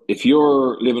 but if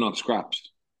you're living on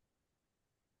scraps,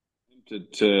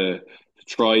 to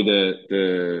try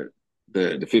the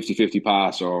 50-50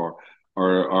 pass or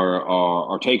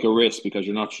take a risk because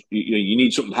you're not you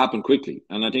need something to happen quickly,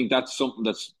 and I think that's something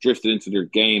that's drifted into their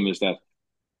game is that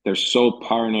they're so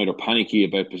paranoid or panicky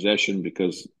about possession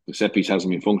because the set piece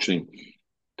hasn't been functioning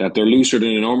that they're looser than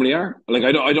they normally are. Like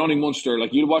I don't think Munster,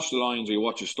 like you watch the Lions or you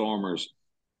watch the Stormers,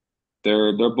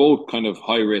 they're both kind of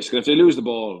high risk. And if they lose the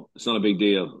ball, it's not a big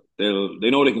deal.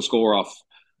 They know they can score off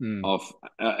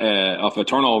a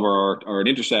turnover or an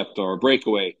intercept or a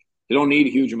breakaway. They don't need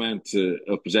a huge amount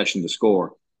of possession to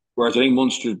score. Whereas I think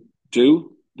Munster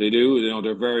do. They do.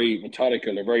 They're very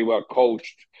methodical. They're very well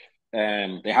coached.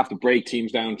 They have to break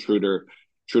teams down through their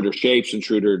shapes and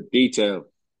through their detail.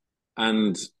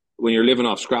 And when you're living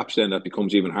off scraps, then that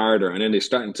becomes even harder. And then they're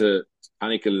starting to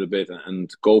panic a little bit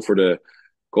and go for the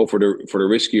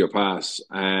riskier pass.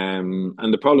 And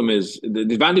the problem is the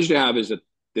advantage they have is that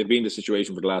they've been in the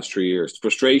situation for the last 3 years. The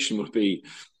frustration would be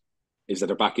is that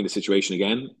they're back in the situation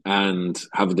again and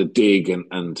having to dig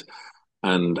and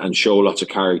show lots of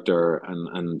character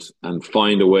and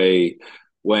find a way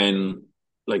when,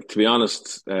 like, to be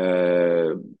honest,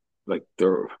 like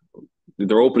their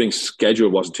opening schedule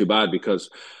wasn't too bad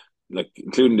because, like,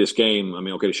 including this game, I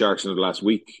mean, okay, the Sharks in the last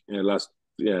week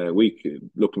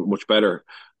looked much better,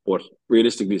 but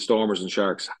realistically, the Stormers and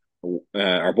Sharks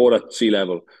are both at sea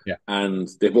level, and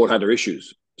they both had their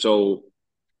issues. So,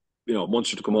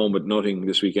 Munster to come home with nothing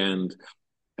this weekend,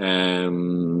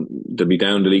 to be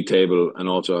down the league table, and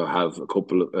also have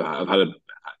have had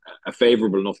a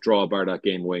favourable enough draw bar that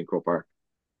game away in Croke Park.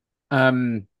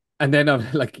 And then,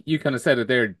 like you kind of said it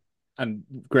there, and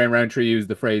Graham Rowntree used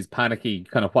the phrase "panicky."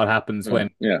 Kind of what happens when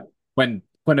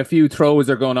a few throws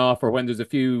are going off, or when there's a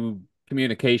few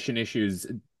communication issues.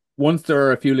 Once there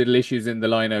are a few little issues in the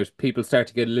line out, people start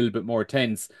to get a little bit more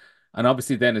tense, and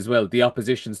obviously then as well, the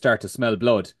opposition start to smell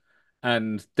blood,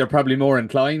 and they're probably more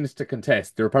inclined to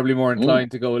contest. They're probably more inclined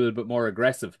to go a little bit more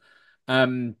aggressive.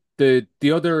 The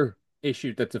other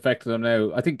issue that's affected them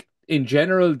now, I think, in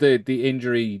general, the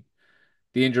injury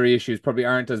issues probably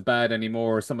aren't as bad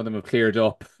anymore. Some of them have cleared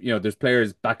up. There's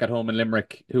players back at home in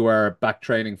Limerick who are back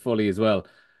training fully as well.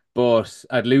 But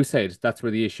at Loosehead, that's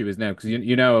where the issue is now, because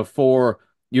you now have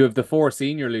you have the 4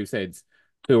 senior Looseheads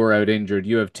who are out injured.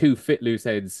 You have 2 fit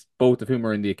Looseheads, both of whom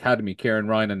are in the academy, Kieran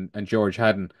Ryan and George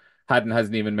Haddon. Haddon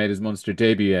hasn't even made his Munster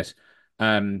debut yet.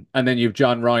 And then you've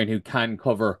John Ryan, who can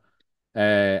cover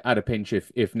at a pinch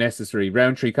if necessary.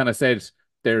 Rowntree kind of said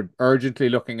they're urgently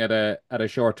looking at a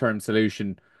short-term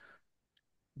solution.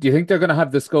 Do you think they're going to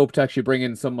have the scope to actually bring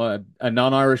in a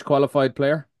non-Irish qualified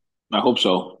player? I hope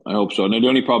so. Now the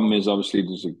only problem is obviously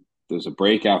there's a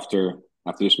break after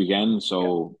this weekend.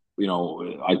 So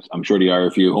I'm sure the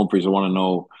RFU Humphreys will want to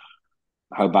know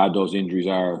how bad those injuries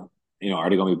are. Are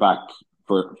they going to be back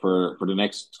for the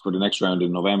next round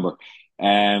in November?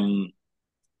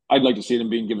 I'd like to see them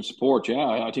being given support.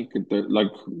 Yeah, I think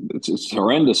it's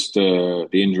horrendous the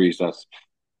injuries that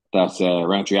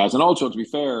Rowntree has, and also, to be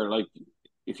fair, like,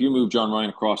 if you move John Ryan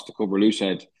across to cover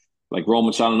Loosehead, like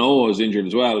Roman Salanoa is injured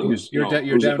as well.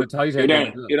 You're down a tight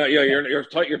head. You're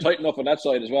tight enough on that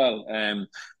side as well.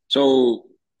 So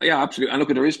Yeah, absolutely. And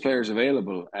look, there is players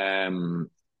available.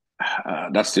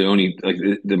 That's the only like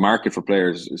the market for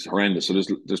players is horrendous. So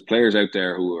there's players out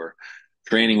there who are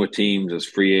training with teams as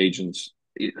free agents.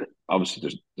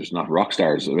 Obviously, there's not rock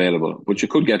stars available, but you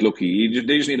could get lucky.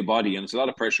 They just need a body, and it's a lot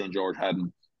of pressure on George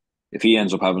Haddon if he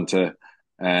ends up having to,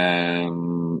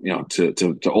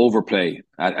 to overplay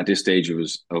at this stage of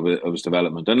his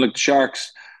development. And look, the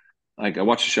Sharks. Like I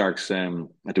watched the Sharks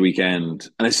at the weekend,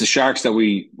 and it's the Sharks that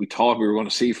we thought we were going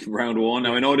to see from round one.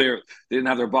 Now I know they didn't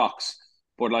have their box,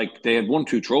 but like they had won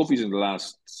two trophies in the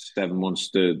last 7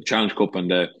 months: the Challenge Cup and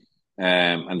the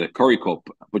Curry Cup.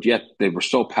 But yet they were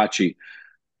so patchy.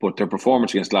 But their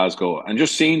performance against Glasgow and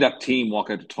just seeing that team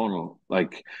walk out the tunnel,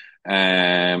 like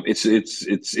it's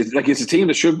like it's a team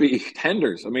that should be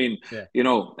tenders. I mean, Yeah.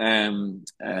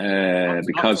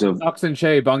 because of Oxen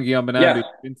Shea, Bongi yeah, Mbanabi,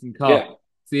 Vincent yeah, Kopp,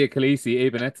 Sia Khaleesi,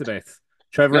 Aben Etzebeth,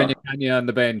 Trevor no, Nyakanya on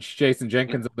the bench, Jason yeah.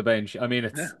 Jenkins on the bench. I mean, Yeah.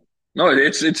 it's No,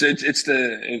 it's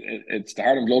the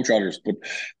Harlem Globetrotters, but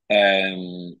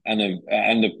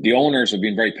the owners have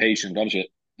been very patient.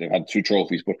 Obviously, they've had two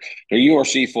trophies, but their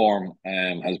URC form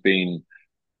has been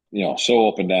so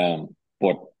up and down.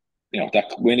 But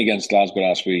that win against Glasgow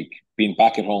last week, being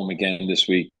back at home again this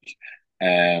week,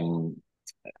 um,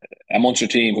 a Munster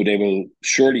team who they will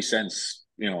surely sense,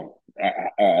 they'll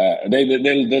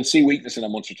see weakness in a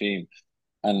Munster team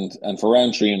and for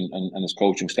Roundtree and his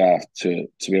coaching staff to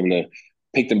be able to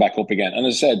pick them back up again. And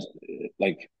as I said,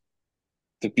 like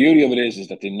the beauty of it is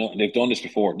that they've done this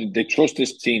before. They trust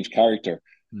this team's character,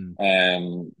 hmm.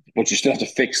 but you still have to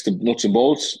fix the nuts and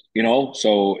bolts.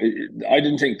 So I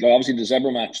didn't think obviously the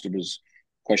Zebra match there was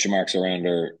question marks around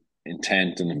their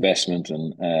intent and investment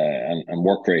and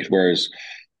work rate, whereas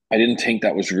I didn't think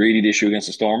that was really the issue against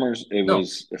the Stormers. It No,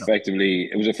 was no.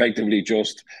 effectively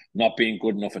just not being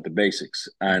good enough at the basics.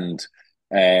 And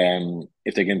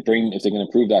if they can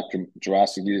improve that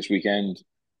drastically this weekend,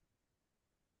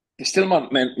 they still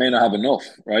may not have enough,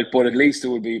 right? But at least they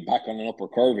will be back on an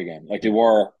upward curve again, like they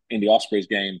were in the Ospreys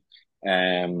game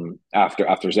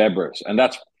after Zebras. And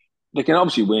they can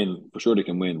obviously win, for sure they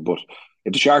can win. But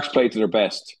if the Sharks play to their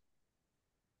best,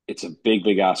 it's a big,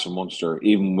 big ask for Munster,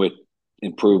 even with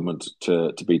improvement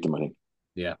to beat them, I think.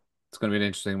 Yeah, it's going to be an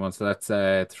interesting one. So that's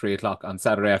 3 o'clock on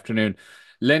Saturday afternoon.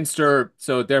 Leinster,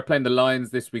 so they're playing the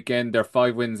Lions this weekend. They're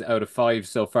 5 wins out of 5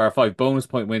 so far, 5 bonus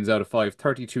point wins out of 5,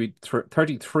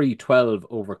 33-12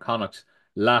 over Connacht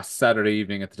last Saturday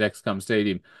evening at the Dexcom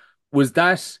Stadium. Was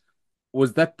that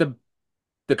the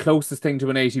closest thing to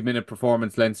an 80-minute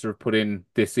performance Leinster have put in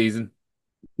this season?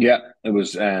 Yeah, it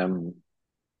was better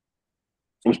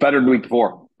than the week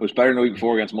before. It was better than the week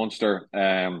before against Munster.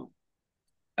 And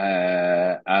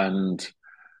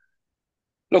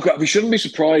look, we shouldn't be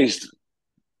surprised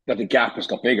that the gap has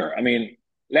got bigger. I mean,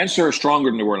 Leinster are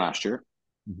stronger than they were last year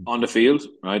Mhm. on the field,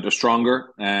 right? They're stronger.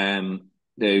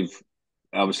 They've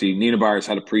obviously Nina Barr's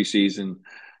had a preseason.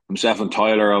 Himself and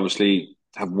Tyler obviously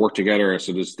have worked together,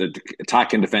 so there's the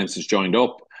attack and defense has joined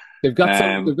up. They've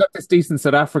got this decent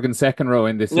South African second row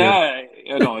in this year.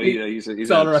 Yeah, no, It's he's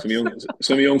all a right. some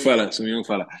young fella, some young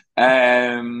fella.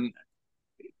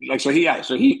 So he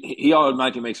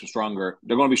automatically makes them stronger.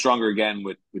 They're going to be stronger again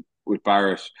with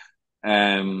Barrett.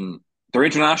 Their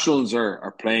internationals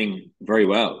are playing very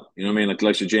well. You know what I mean? Like the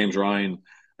likes of James Ryan,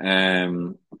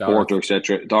 Doris. Porter,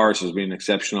 etc. Doris has been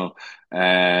exceptional.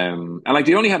 And like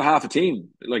they only had half a team.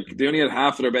 Like they only had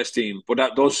half of their best team,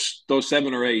 but those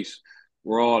 7 or 8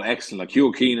 were all excellent. Like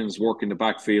Hugh Keenan's work in the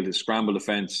backfield, his scramble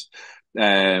defense.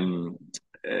 Um,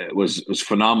 was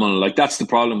phenomenal. Like that's the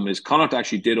problem is Connacht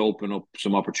actually did open up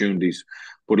some opportunities,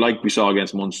 but like we saw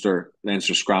against Munster,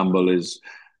 Leinster scramble is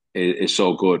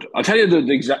so good. I'll tell you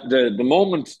the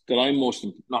moment that I'm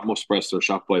not most impressed or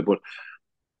shocked by, but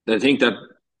I think that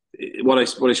what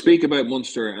I speak about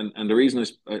Munster and the reason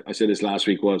I said this last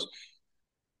week was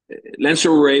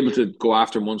Leinster were able to go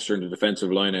after Munster in the defensive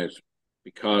lineout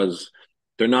because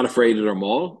they're not afraid of their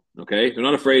maul. Okay, they're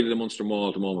not afraid of the Munster maul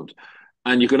at the moment.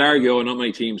 And you could argue, not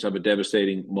many teams have a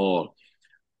devastating maul.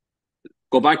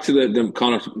 Go back to the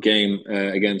Connacht game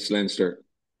against Leinster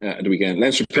at the weekend.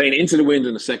 Leinster playing into the wind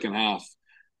in the second half.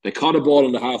 They caught a ball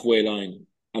on the halfway line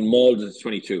and mauled it to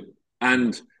 22.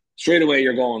 And straight away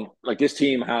you're going, like this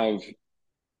team have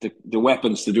the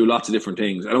weapons to do lots of different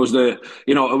things. And it was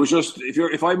just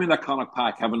if I'm in that Connacht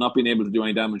pack, having not been able to do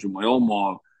any damage with my own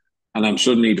maul, and I'm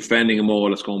suddenly defending a maul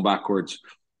that's going backwards,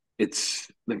 it's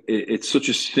such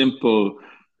a simple.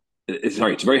 It's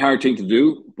a very hard thing to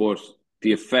do, but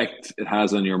the effect it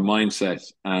has on your mindset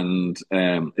and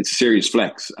it's a serious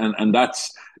flex, and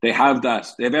they have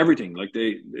everything. Like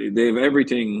they have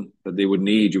everything that they would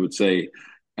need, you would say,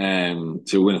 to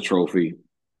win a trophy.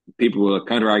 people will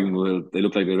counter argue, they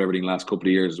look like they've everything the last couple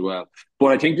of years as well.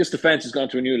 But I think this defense has gone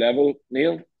to a new level,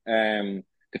 Neil. The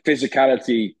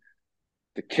physicality,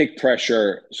 the kick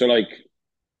pressure. So like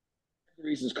the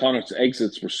reasons Connacht's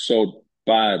exits were so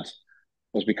bad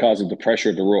was because of the pressure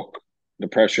of the ruck, the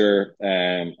pressure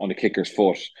on the kicker's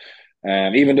foot.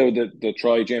 Even though the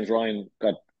try James Ryan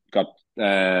got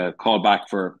called back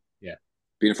for Yeah.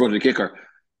 being in front of the kicker,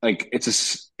 like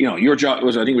it's your job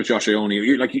was, I think it was Josh Ione.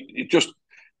 You like you just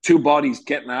two bodies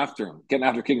getting after him, getting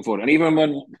after kicking foot. And even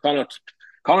when Connacht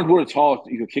would have thought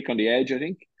you could kick on the edge, I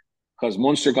think, because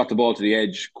Munster got the ball to the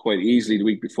edge quite easily the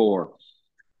week before.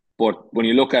 But when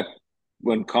you look at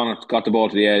when Connacht got the ball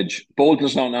to the edge,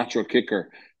 Bolton's not a natural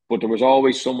kicker, but there was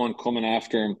always someone coming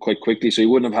after him quite quickly, so he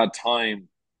wouldn't have had time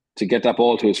to get that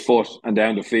ball to his foot and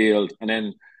down the field. And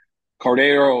then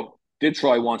Cordero did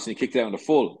try once and he kicked it out in the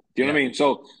full. Do you know what I mean?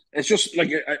 So it's just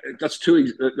like that's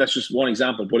just one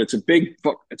example, but it's a big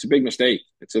mistake.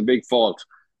 It's a big fault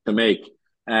to make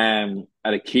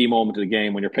at a key moment of the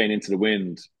game when you're playing into the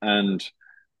wind. And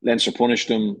Leinster punished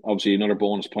them. Obviously, another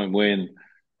bonus point win.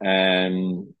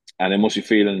 And they must be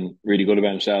feeling really good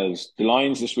about themselves. The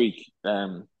Lions this week,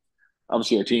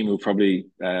 obviously our team who probably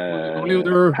only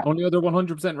other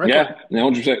 100% record. Yeah,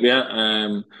 100%.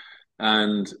 Yeah,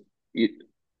 and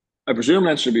I presume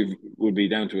Leinster would be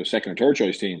down to a second or third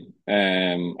choice team.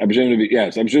 I presume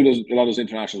yes. I presume a lot of those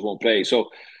internationals won't play. So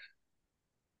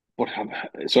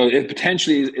it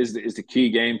potentially is the key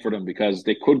game for them because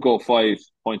they could go 5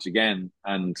 points again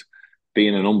and be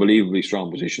in an unbelievably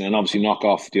strong position and obviously knock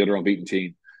off the other unbeaten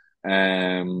team.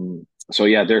 So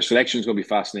yeah, their selection is going to be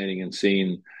fascinating and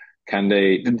seeing can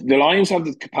they. The Lions have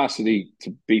the capacity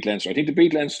to beat Leinster. I think to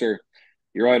beat Leinster,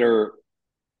 you're either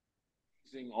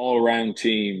all around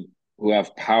team who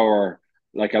have power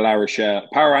like a La Rochelle,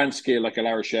 power and skill like a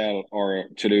La Rochelle or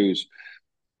Toulouse,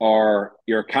 or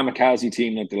you're a kamikaze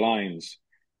team like the Lions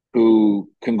who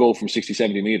can go from 60,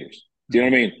 70 meters. Do you know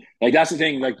what I mean? Like that's the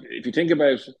thing. Like if you think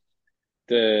about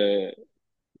the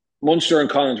Munster and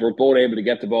Collins were both able to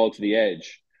get the ball to the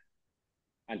edge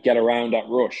and get around that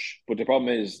rush. But the problem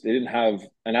is they didn't have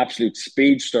an absolute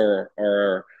speedster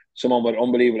or someone with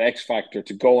unbelievable X factor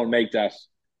to go and make that,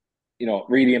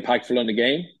 really impactful on the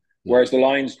game. Whereas the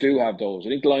Lions do have those. I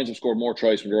think the Lions have scored more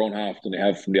tries from their own half than they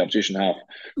have from the opposition half.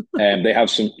 And they have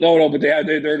some but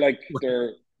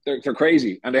they're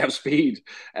crazy and they have speed.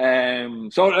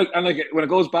 When it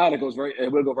goes bad, it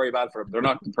will go very bad for them. They're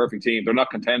not the perfect team. They're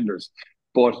not contenders,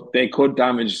 but they could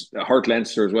hurt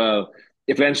Leinster as well.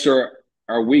 If Leinster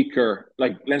are weaker,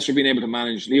 like Leinster being able to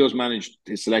Leo's managed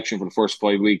his selection for the first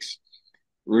 5 weeks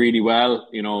really well.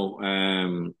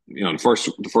 The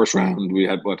first round we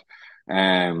had, but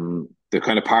the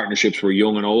kind of partnerships were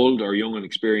young and old or young and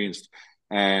experienced.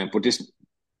 But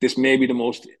this may be the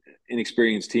most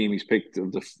inexperienced team he's picked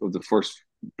of the first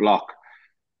block,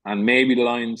 and maybe the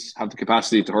Lions have the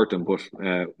capacity to hurt them, but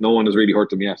no one has really hurt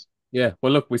them yet. Yeah,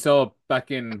 well, look, we saw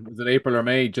back in, was it April or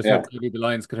May, just how clearly the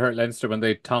Lions could hurt Leinster when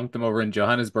they tonked them over in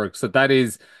Johannesburg. So that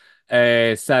is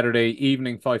Saturday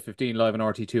evening, 5:15, live on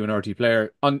RT2 and RT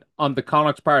Player. On the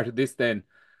Connacht part of this then,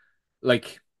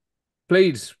 like,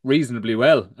 played reasonably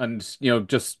well and,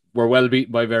 just were well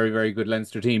beaten by a very, very good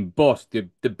Leinster team. But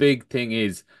the big thing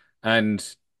is,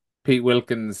 and Pete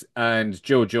Wilkins and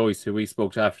Joe Joyce, who we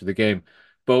spoke to after the game,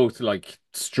 both,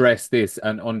 stressed this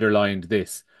and underlined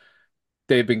this.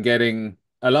 They've been getting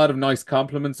a lot of nice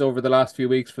compliments over the last few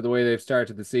weeks for the way they've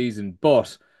started the season.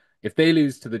 But if they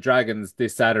lose to the Dragons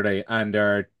this Saturday and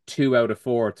are 2 out of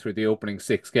 4 through the opening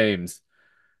 6 games,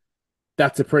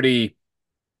 that's a pretty,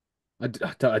 I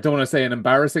don't want to say an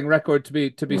embarrassing record to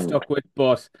be stuck with,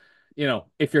 but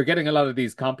if you're getting a lot of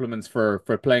these compliments for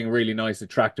playing really nice,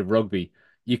 attractive rugby,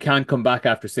 you can't come back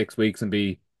after 6 weeks and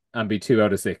be 2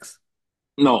 out of 6.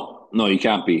 No, you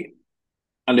can't be,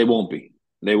 and they won't be.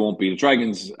 They won't be. The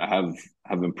Dragons have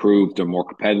improved. They're more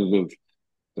competitive.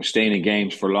 They're staying in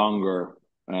games for longer.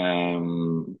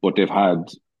 But they've had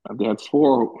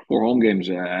four home games,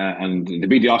 and they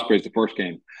beat the Ospreys the first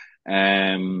game.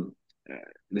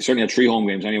 They certainly had 3 home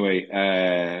games anyway,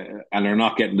 and they're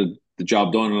not getting the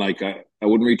job done. Like I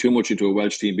wouldn't read too much into a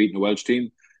Welsh team beating a Welsh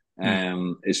team.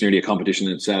 It's nearly a competition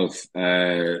in itself,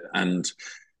 and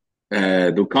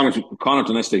the Connacht,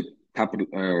 unless they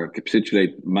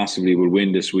capitulate massively, will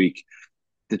win this week.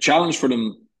 The challenge for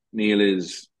them, Neil,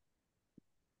 is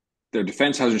their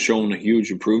defense hasn't shown a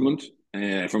huge improvement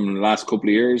from the last couple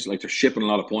of years. Like they're shipping a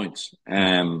lot of points. They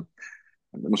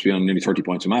must be on nearly 30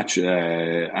 points a match,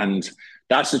 and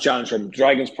that's the challenge for them.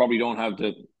 Dragons probably don't have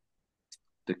the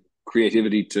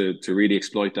creativity to really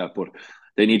exploit that, but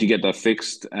they need to get that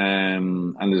fixed.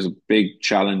 And there's a big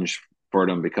challenge for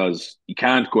them, because you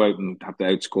can't go out and have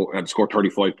to score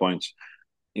 35 points,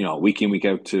 week in, week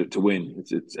out to win.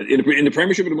 It's in the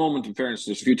Premiership at the moment. In fairness,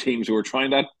 there's a few teams who are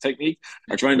trying that technique,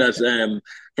 or trying that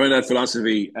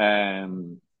philosophy.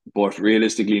 But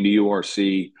realistically, in the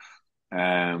URC,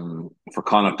 for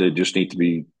Connacht, they just need to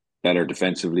be better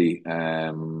defensively,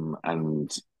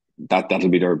 and that'll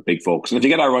be their big focus. And if they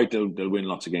get that right, they'll win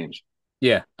lots of games.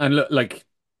 Yeah, and look, like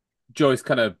Joyce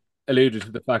kind of alluded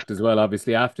to the fact as well.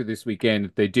 Obviously, after this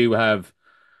weekend, they do have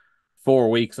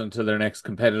 4 weeks until their next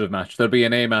competitive match. There'll be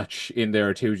an A match in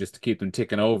there too, just to keep them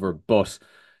ticking over. But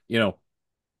you know,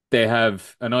 they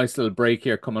have a nice little break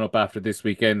here coming up after this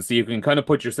weekend, so you can kind of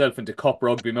put yourself into cup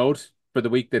rugby mode for the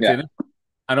week that's Yeah. in it.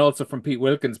 And also from Pete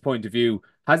Wilkins' point of view,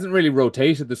 hasn't really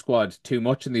rotated the squad too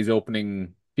much in these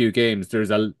opening few games. There's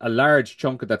a large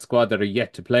chunk of that squad that are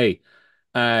yet to play.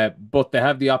 But they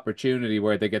have the opportunity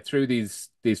where they get through these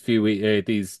few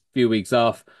weeks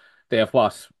off. They have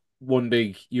one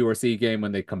big URC game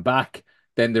when they come back.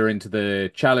 Then they're into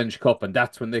the Challenge Cup, and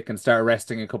that's when they can start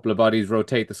resting a couple of bodies,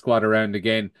 rotate the squad around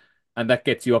again, and that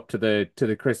gets you up to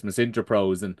the Christmas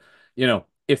Interpros. And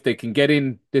if they can get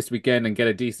in this weekend and get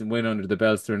a decent win under the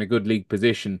belts, they're in a good league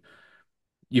position.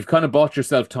 You've kind of bought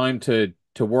yourself time to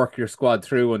work your squad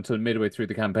through until midway through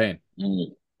the campaign.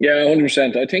 Yeah,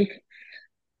 100%. I think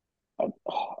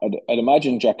I'd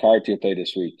imagine Jack Carty will play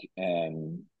this week.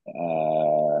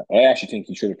 I actually think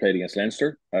he should have played against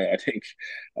Leinster. I think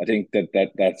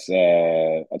that's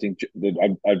I think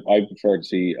that I prefer to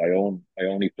see I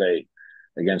only play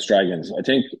against Dragons. I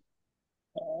think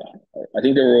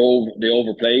they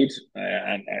overplayed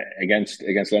and against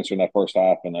Leinster in that first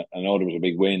half, and I know there was a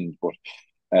big win, but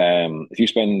if you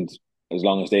spend as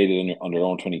long as they did on their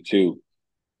own 22,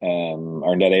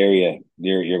 or in that area,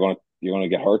 you're gonna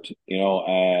get hurt,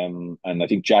 and I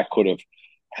think Jack could have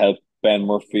helped Ben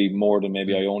Murphy more than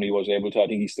maybe Ione was able to. I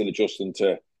think he's still adjusting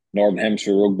to Northern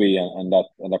Hemisphere rugby and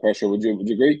that pressure. Would you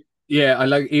agree? Yeah, I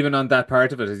like even on that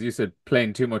part of it, as you said,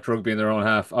 playing too much rugby in their own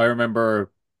half. I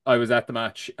remember I was at the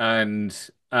match and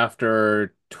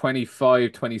after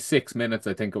 25, 26 minutes,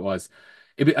 I think it was,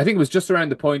 I think it was just around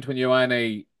the point when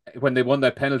when they won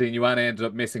that penalty and Ioane ended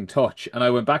up missing touch. And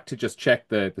I went back to just check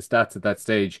the stats at that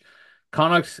stage.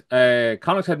 Connacht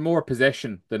had more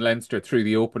possession than Leinster through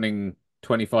the opening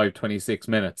 25, 26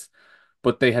 minutes,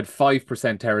 but they had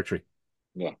 5% territory.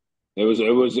 Yeah, it would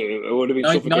have been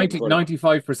suffocating for them.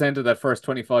 95% of that first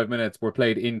 25 minutes were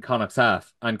played in Connacht's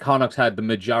half, and Connacht had the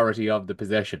majority of the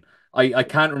possession. I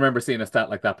can't remember seeing a stat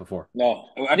like that before. No,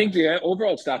 I think the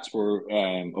overall stats were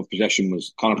of possession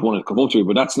was Connacht won it compulsory,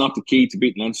 but that's not the key to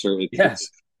beating Leinster. Yeah.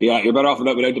 You're better off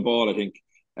without the ball, I think.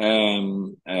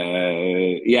 I'm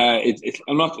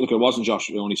not. Look, it wasn't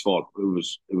Josh Ioane's fault. It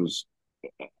was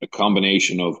a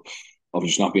combination of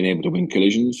just not being able to win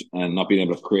collisions and not being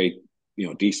able to create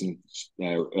decent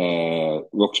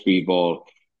ruck speed ball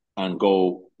and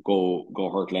go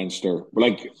hurt Leinster. But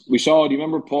like we saw, do you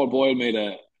remember Paul Boyle made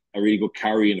a really good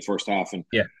carry in the first half, and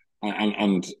Yeah.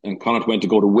 and Connacht went to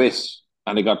go to Wiss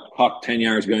and they got caught 10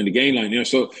 yards behind the gain line.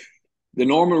 So the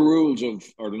normal rules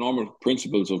or the normal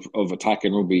principles of attack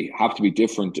in rugby have to be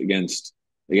different against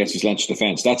this Leinster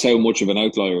defence. That's how much of an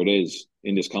outlier it is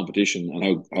in this competition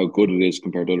and how good it is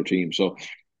compared to other teams. So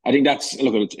I think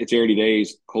it's early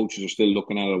days. Coaches are still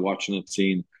looking at it, watching it,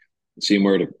 seeing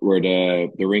where the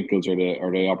wrinkles or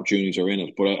the opportunities are in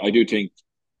it. But I do think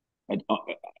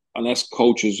unless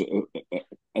coaches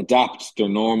adapt their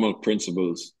normal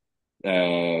principles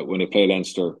when they play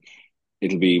Leinster,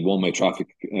 it'll be one-way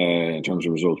traffic in terms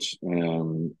of results.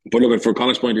 But look, from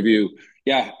Connacht's point of view,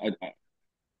 yeah,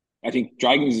 I think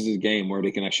Dragons is a game where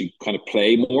they can actually kind of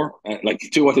play more,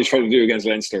 do what they try to do against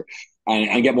Leinster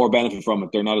and get more benefit from it.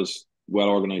 They're not as well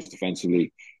organised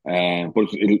defensively. But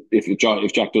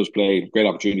if Jack does play, great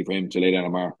opportunity for him to lay down a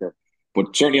marker.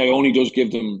 But certainly Ione does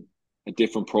give them a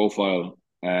different profile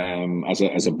as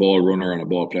a ball runner and a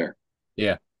ball player.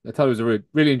 Yeah. I thought it was a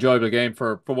really enjoyable game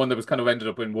for one that was kind of ended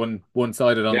up in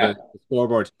one-sided on the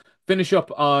scoreboard. Finish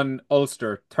up on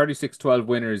Ulster, 36-12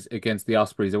 winners against the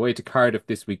Ospreys, away to Cardiff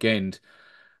this weekend.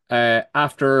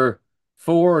 After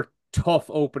 4 tough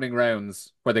opening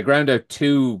rounds where they ground out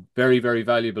 2 very, very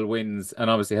valuable wins and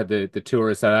obviously had the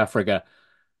tour of South Africa,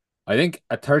 I think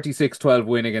a 36-12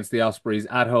 win against the Ospreys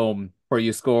at home where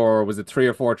you score, was it 3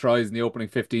 or 4 tries in the opening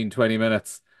 15, 20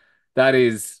 minutes? That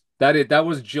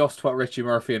was just what Richie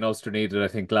Murphy and Ulster needed, I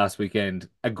think, last weekend.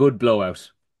 A good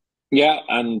blowout. Yeah,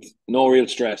 and no real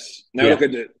stress. Now look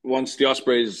at it. Once the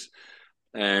Ospreys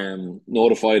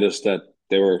notified us that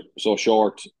they were so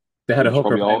short, they had a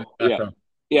hooker playing in the background.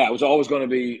 It was always going to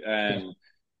be.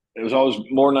 It was always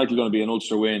more likely going to be an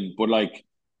Ulster win. But like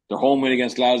their home win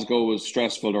against Glasgow was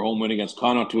stressful. Their home win against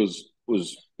Connacht was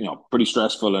pretty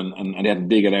stressful, and they had to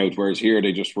dig it out. Whereas here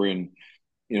they just were in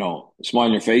smile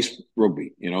in your face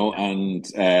rugby, and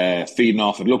feeding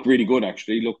off. It looked really good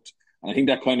actually. And I think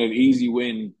that kind of easy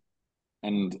win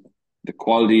and the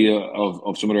quality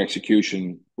of some of their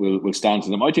execution will stand to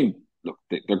them. I think, look,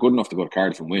 they're good enough to go to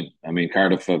Cardiff and win. I mean,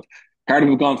 Cardiff have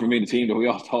gone from being the team that we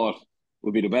all thought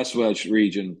would be the best Welsh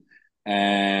region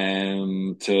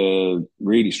to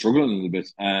really struggling a little bit.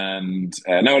 And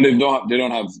now they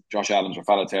don't have Josh Adams or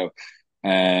Falatau,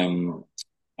 and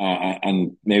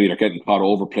maybe they're getting caught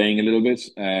overplaying a little bit.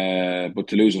 But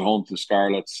to lose at home to the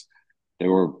Scarlets, they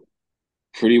were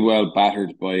pretty well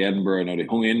battered by Edinburgh. Now they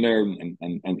hung in there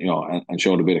and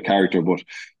showed a bit of character. But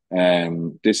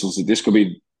this could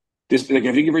be this. Like,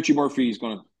 I think Richie Murphy is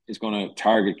gonna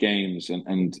target games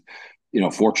and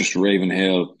fortress to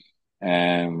Ravenhill,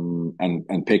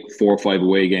 and pick 4 or 5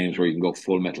 away games where you can go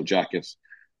full metal jacket.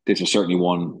 This is certainly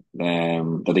one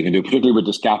that they can do, particularly with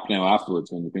this gap now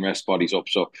afterwards when you can rest bodies up.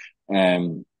 So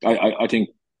I think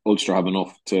Ulster have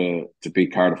enough to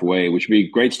beat Cardiff away, which would be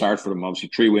a great start for them. Obviously,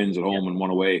 3 wins at home and 1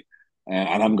 away,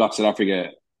 and haven't got South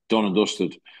Africa done and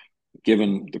dusted.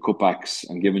 Given the cutbacks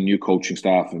and given new coaching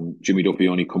staff and Jimmy Duffy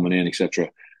only coming in, etc.,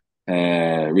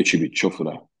 Richie would be chuffed with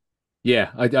that.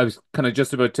 Yeah, I was kind of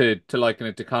just about to liken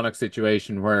it to Connacht's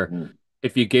situation where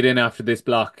if you get in after this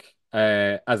block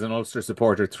as an Ulster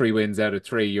supporter, 3 wins out of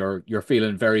 3, you're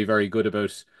feeling very, very good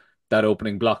about that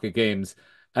opening block of games.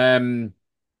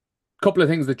 Couple of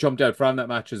things that jumped out from that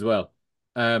match as well.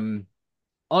 On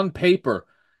paper,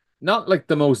 not like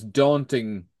the most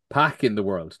daunting pack in the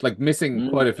world, like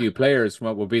missing quite a few players from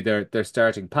what would be their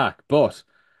starting pack, but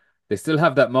they still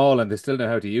have that maul and they still know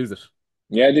how to use it.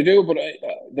 Yeah, they do, but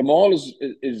the maul is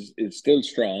still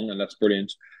strong, and that's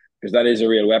brilliant because that is a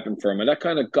real weapon for them, and that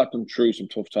kind of got them through some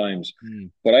tough times.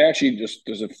 But I actually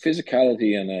there's a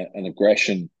physicality and an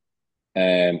aggression,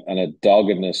 and a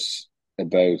doggedness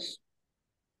about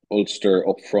Ulster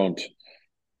up front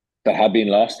that had been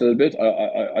lost a little bit.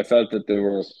 I felt that there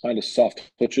were kind of soft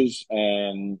touches,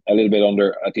 a little bit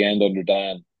at the end under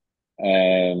Dan.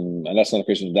 And that's not a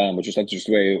criticism of Dan, but that's just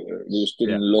the way they just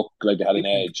didn't look like they had an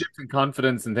edge. Different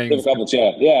confidence and things. Different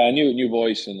confidence, yeah, a new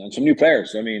voice and some new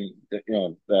players. I mean,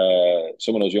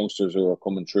 some of those youngsters who are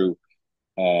coming through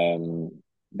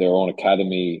their own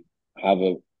academy have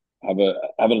an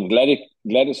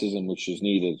athleticism which is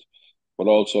needed, but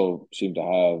also seem to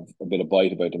have a bit of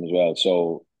bite about them as well.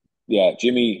 So yeah,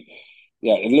 Jimmy,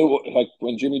 it looked like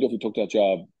when Jimmy Duffy took that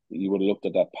job, you would have looked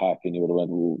at that pack and you would have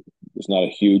went, "Ooh, there's not a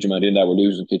huge amount in that. We're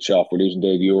losing Kitchoff, we're losing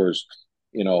Dave Ewers,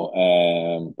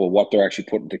 but what they're actually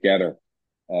putting together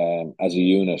as a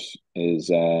unit is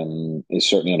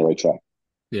certainly on the right track."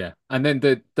 Yeah, and then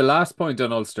the last point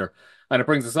on Ulster, and it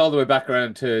brings us all the way back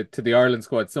around to the Ireland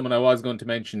squad. Someone I was going to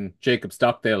mention, Jacob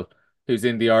Stockdale, who's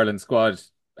in the Ireland squad,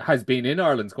 has been in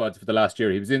Ireland squads for the last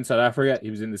year. He was in South Africa,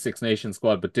 he was in the Six Nations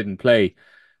squad, but didn't play.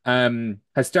 Has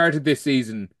started this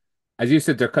season, as you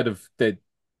said, they're kind of the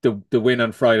win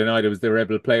on Friday night. It was they were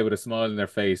able to play with a smile on their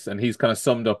face, and he's kind of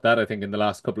summed up that I think in the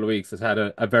last couple of weeks has had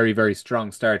a very, very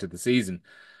strong start to the season.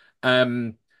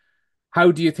 How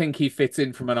do you think he fits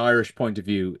in from an Irish point of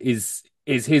view? Is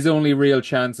his only real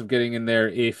chance of getting in there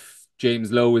if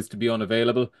James Lowe is to be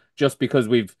unavailable? Just because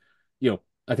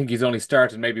I think he's only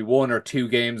started maybe 1 or 2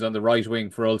 games on the right wing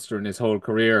for Ulster in his whole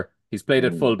career. He's played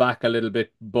at full back a little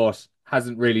bit, but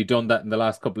hasn't really done that in the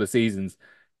last couple of seasons.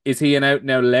 Is he an out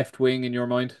and out left wing in your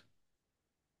mind?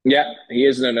 Yeah, he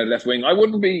is an out left wing.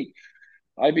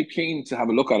 I'd be keen to have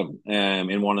a look at him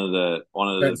in one of the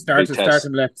big tests.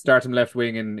 Start him left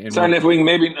wing in start left wing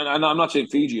maybe. And I'm not saying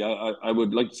Fiji. I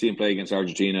would like to see him play against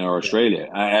Argentina or Australia.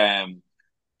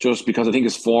 Just because I think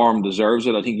his form deserves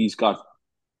it. I think he's got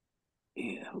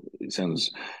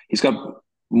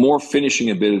more finishing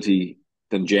ability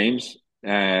than James,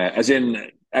 as in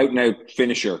out and out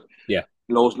finisher. Yeah,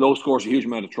 low scores a huge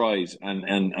amount of tries,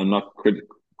 and I'm not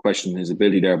questioning his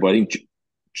ability there, but I think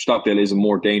Stockdale is a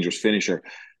more dangerous finisher.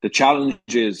 The challenge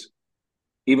is,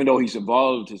 even though he's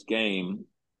evolved his game,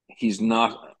 he's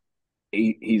not.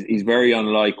 He's very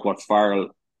unlike what Farrell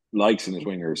likes in his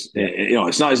wingers. Yeah.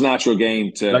 It's not his natural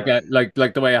game to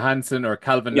like the way a Hansen or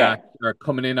Calvin Nash are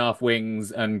coming in off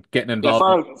wings and getting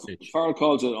involved. Yeah, Farrell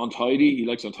calls it untidy. He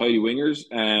likes untidy wingers,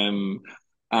 and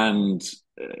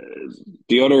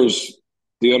the others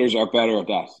are better at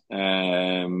that.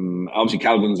 Obviously,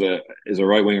 Calvin's is a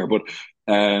right winger, but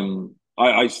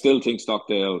I still think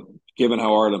Stockdale, given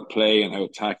how Ireland play and how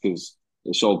attack is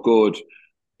so good,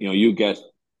 you get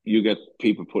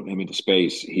people putting him into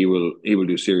space, he will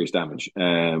do serious damage.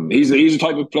 He's the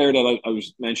type of player that I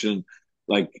was mentioning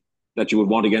like that you would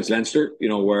want against Leinster,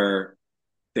 where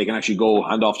they can actually go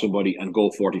hand off somebody and go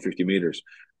 40, 50 meters.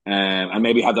 And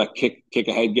maybe have that kick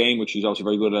ahead game, which he's also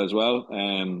very good at as well.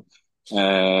 And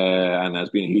has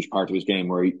been a huge part of his game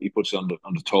where he puts it on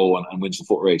the toe and wins the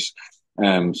foot race.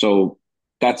 So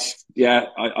that's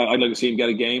I'd like to see him get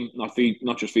a game,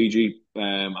 not just Fiji.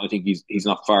 I think he's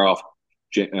not far off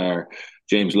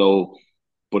James Lowe,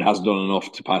 but hasn't done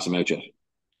enough to pass him out yet.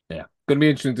 Yeah, going to be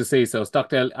interesting to see. So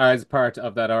Stockdale as part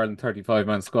of that Ireland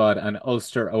 35-man squad, and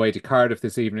Ulster away to Cardiff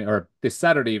this evening, or this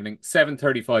Saturday evening,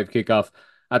 7:35 kickoff.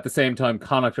 At the same time,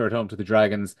 Connacht are at home to the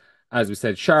Dragons. As we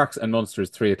said, Sharks and Munster is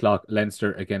 3 o'clock.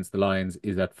 Leinster against the Lions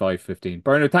is at 5:15.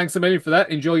 Bernard, thanks a million for that.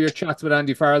 Enjoy your chats with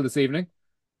Andy Farrell this evening.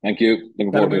 Thank you.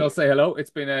 Looking Tell him forward we to all it. say hello.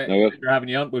 It's been a pleasure having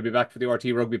you on. We'll be back for the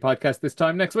RTÉ Rugby podcast this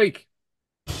time next week.